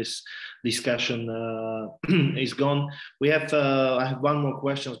dedicate it to this discussion is gone. We have I have one more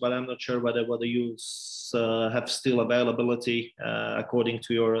question, but I'm not sure whether you have still availability according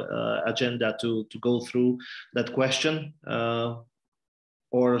to your agenda to go through that question,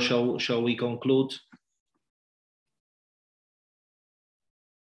 or shall we conclude?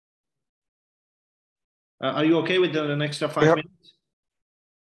 Are you okay with an extra 5 minutes?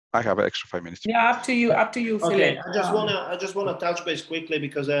 I have an extra 5 minutes. Yeah, up to you, Okay, Philip. I just wanna touch base quickly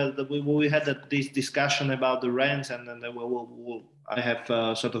because we had this discussion about the rents, and then I have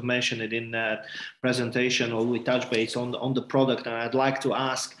sort of mentioned it in that presentation, or we touch base on the product, and I'd like to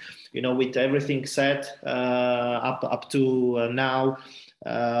ask, with everything said up to now,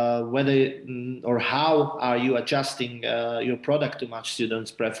 whether or how are you adjusting your product to match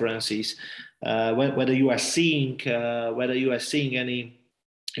students' preferences? Whether you are seeing any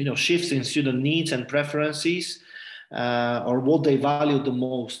shifts in student needs and preferences, or what they value the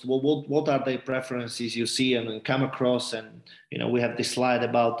most. What are their preferences you see and come across? And we have this slide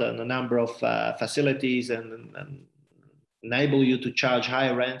about the number of facilities and enable you to charge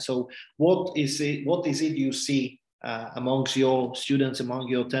higher rent. So what is it you see amongst your students, among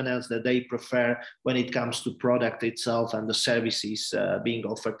your tenants, that they prefer when it comes to product itself and the services being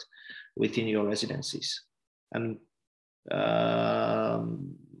offered within your residencies? And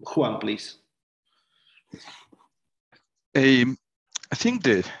Juan, please. I think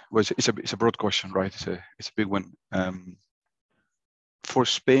it's a broad question, right? It's a big one. For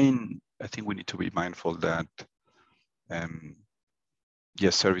Spain, I think we need to be mindful that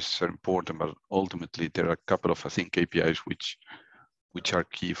yes, services are important, but ultimately there are a couple of, I think, KPIs which are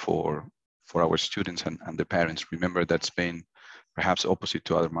key for our students and the parents. Remember that Spain, perhaps opposite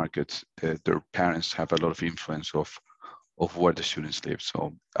to other markets, their parents have a lot of influence of where the students live.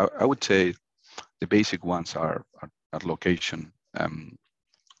 So I would say the basic ones are location.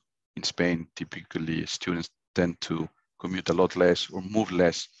 In Spain, typically students tend to commute a lot less or move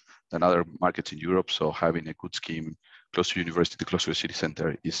less than other markets in Europe. So having a good scheme close to university, close to a city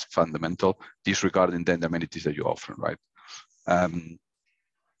center is fundamental, disregarding then the amenities that you offer, right?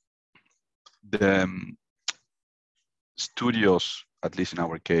 The studios, at least in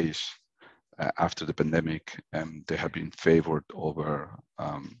our case, after the pandemic, they have been favored over,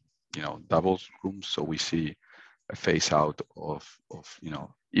 double rooms. So we see a phase out of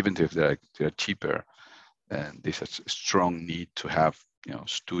even if they're cheaper, and there's a strong need to have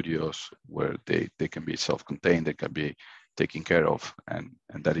studios where they can be self-contained, they can be taken care of, and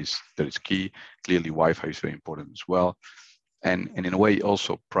that is key. Clearly, Wi-Fi is very important as well, and in a way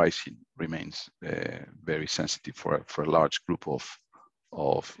also pricing remains very sensitive for a large group of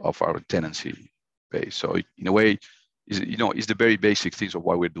our tenancy base. So in a way, it's the very basic things of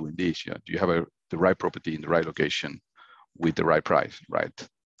why we're doing this. Do you have the right property in the right location with the right price, right?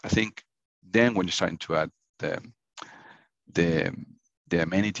 I think then when you're starting to add the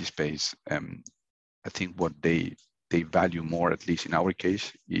amenity space, I think what they value more, at least in our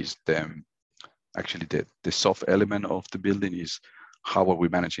case, is actually the soft element of the building is how are we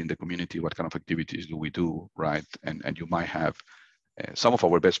managing the community, what kind of activities do we do, right? And you might have some of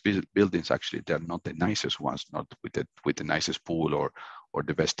our best buildings, actually, they're not the nicest ones, not with the nicest pool or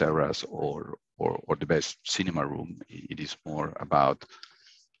the best terrace or the best cinema room. It is more about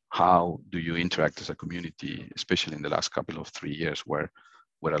how do you interact as a community, especially in the last couple of 3 years, where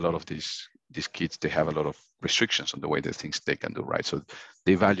a lot of these kids, they have a lot of restrictions on the way the things they can do, right? So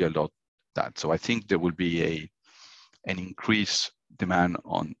they value a lot that. So I think there will be an increased demand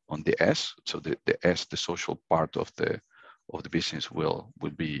on the S. So the S, the social part of the business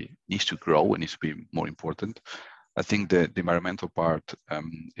needs to grow and needs to be more important. I think the environmental part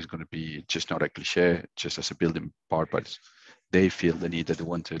is going to be just not a cliche, just as a building part, but they feel the need that they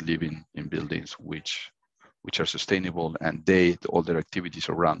want to live in buildings which are sustainable, and all their activities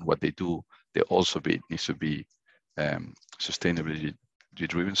around what they do, they also needs to be sustainability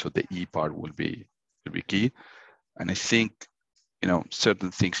driven. So the E part will be key. And I think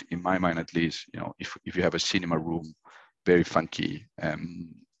certain things, in my mind at least, if you have a cinema room, very funky,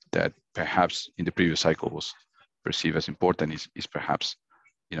 that perhaps in the previous cycle was perceived as important, is perhaps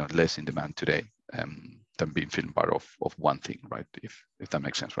less in demand today than being feeling part of one thing, right? If that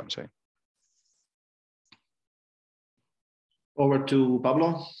makes sense what I'm saying. Over to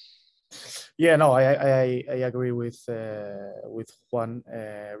Pablo. Yeah, no, I agree with Juan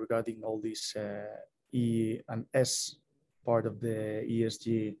regarding all this E and S part of the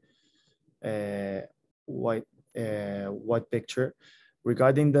ESG white picture.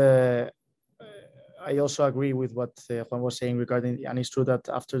 Regarding I also agree with what Juan was saying regarding, and it's true that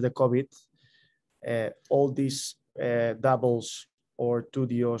after the COVID, all these doubles or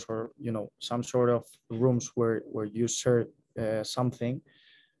studios or some sort of rooms where you share something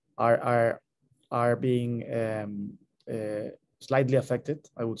are being slightly affected,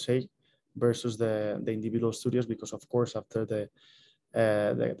 I would say, versus the individual studios, because of course after the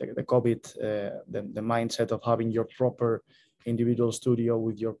COVID, the mindset of having your proper individual studio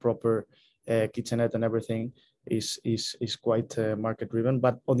with your proper kitchenette and everything is quite market driven.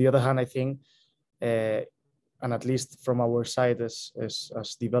 But on the other hand, I think, and at least from our side as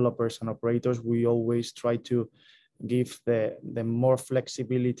developers and operators, we always try to give the more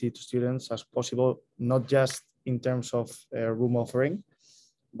flexibility to students as possible, not just in terms of room offering,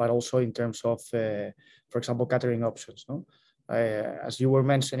 but also in terms of, for example, catering options. No? As you were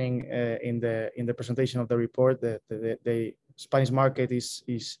mentioning in the presentation of the report, the Spanish market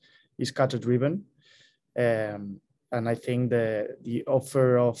is cater driven, and I think the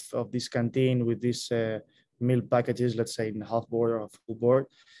offer of this canteen with these meal packages, let's say in half board or full board,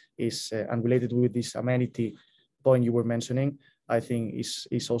 is unrelated with this amenity point you were mentioning, I think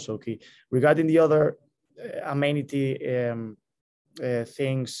is also key. Regarding the other amenity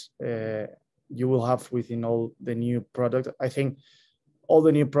things, you will have within all the new product. I think all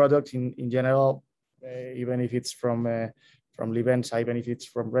the new products in general, even if it's from Livenza, even if it's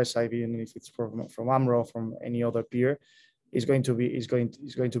from Resa, even if it's from Amro, from any other peer, is going to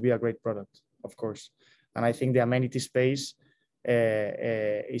be a great product, of course. And I think the amenity space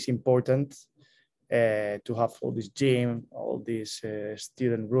is important to have all this gym, all these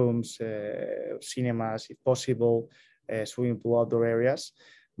student rooms, cinemas, if possible, swimming pool, outdoor areas.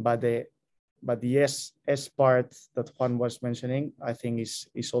 But the S part that Juan was mentioning, I think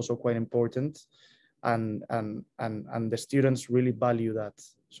is also quite important, and the students really value that.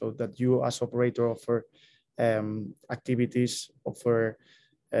 So that you as operator offer activities, offer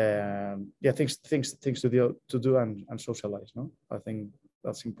things to do and socialize. No, I think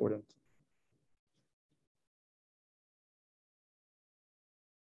that's important.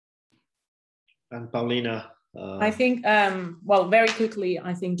 And Paulina, I think, well, very quickly,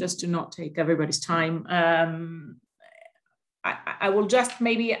 I think just to not take everybody's time, I will just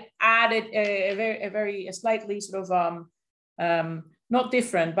maybe add a slightly sort of, not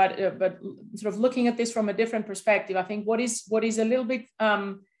different, but sort of looking at this from a different perspective. I think what is a little bit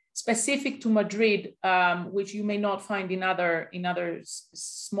specific to Madrid, which you may not find in other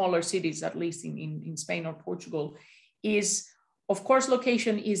smaller cities, at least in Spain or Portugal, is, of course,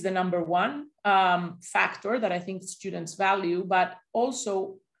 location is the number one factor that I think students value, but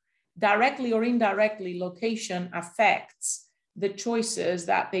also directly or indirectly, location affects the choices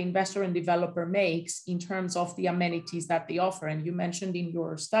that the investor and developer makes in terms of the amenities that they offer. And you mentioned in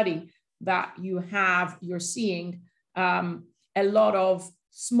your study that you're seeing a lot of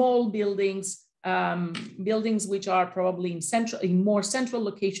small buildings, buildings which are probably in more central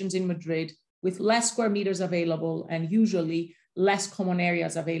locations in Madrid, with less square meters available and usually less common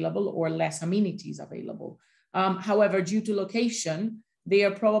areas available or less amenities available. However, due to location, they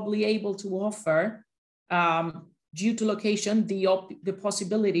are probably able to offer, due to location, the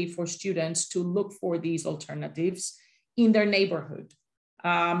possibility for students to look for these alternatives in their neighborhood.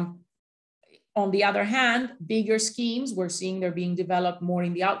 On the other hand, bigger schemes, we're seeing they're being developed more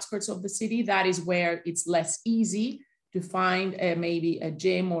in the outskirts of the city. That is where it's less easy to find maybe a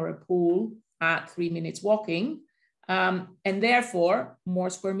gym or a pool at 3 minutes walking. And therefore, more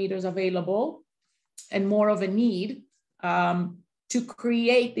square meters available and more of a need to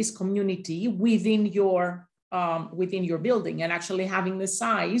create this community within your building and actually having the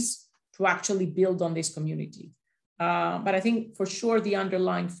size to actually build on this community. But I think for sure the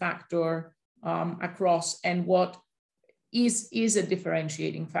underlying factor across and what is a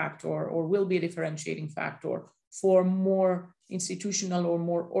differentiating factor or will be a differentiating factor for more institutional or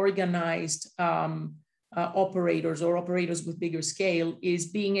more organized operators or operators with bigger scale is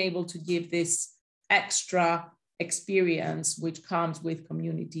being able to give this extra experience which comes with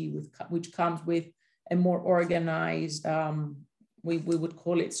community, which comes with a more organized, we would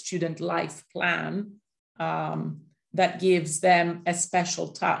call it student life plan, that gives them a special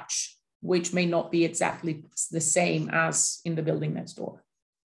touch, which may not be exactly the same as in the building next door.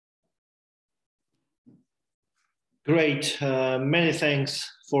 Great, many thanks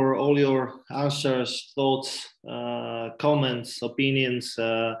for all your answers, thoughts, comments, opinions.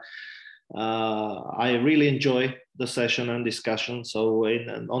 I really enjoy the session and discussion. So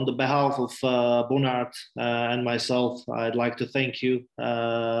on the behalf of Bonnard and myself, I'd like to thank you.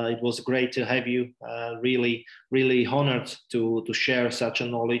 It was great to have you, really, really honored to share such a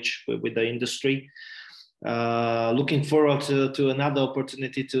knowledge with the industry. Looking forward to another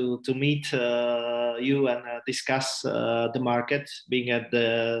opportunity to meet you and discuss the market, being at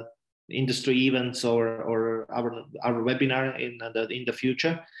the industry events or our webinar in the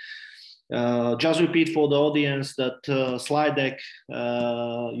future. Just repeat for the audience that slide deck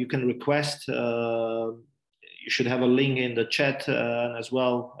you can request. You should have a link in the chat as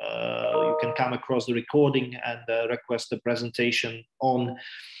well. You can come across the recording and request the presentation on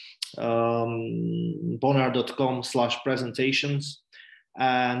bonar.com/presentations.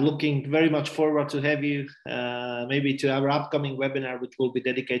 And looking very much forward to have you maybe to our upcoming webinar, which will be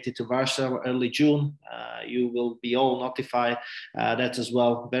dedicated to Warsaw early June. You will be all notified. That's as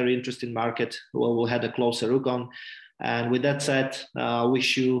well very interesting market. We'll have a closer look on. And with that said, I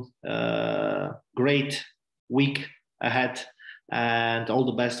wish you a great week ahead and all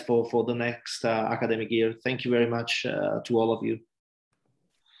the best for the next academic year. Thank you very much to all of you.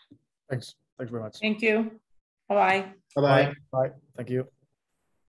 Thanks very much. Thank you. Bye-bye. Bye-bye. Bye. Thank you.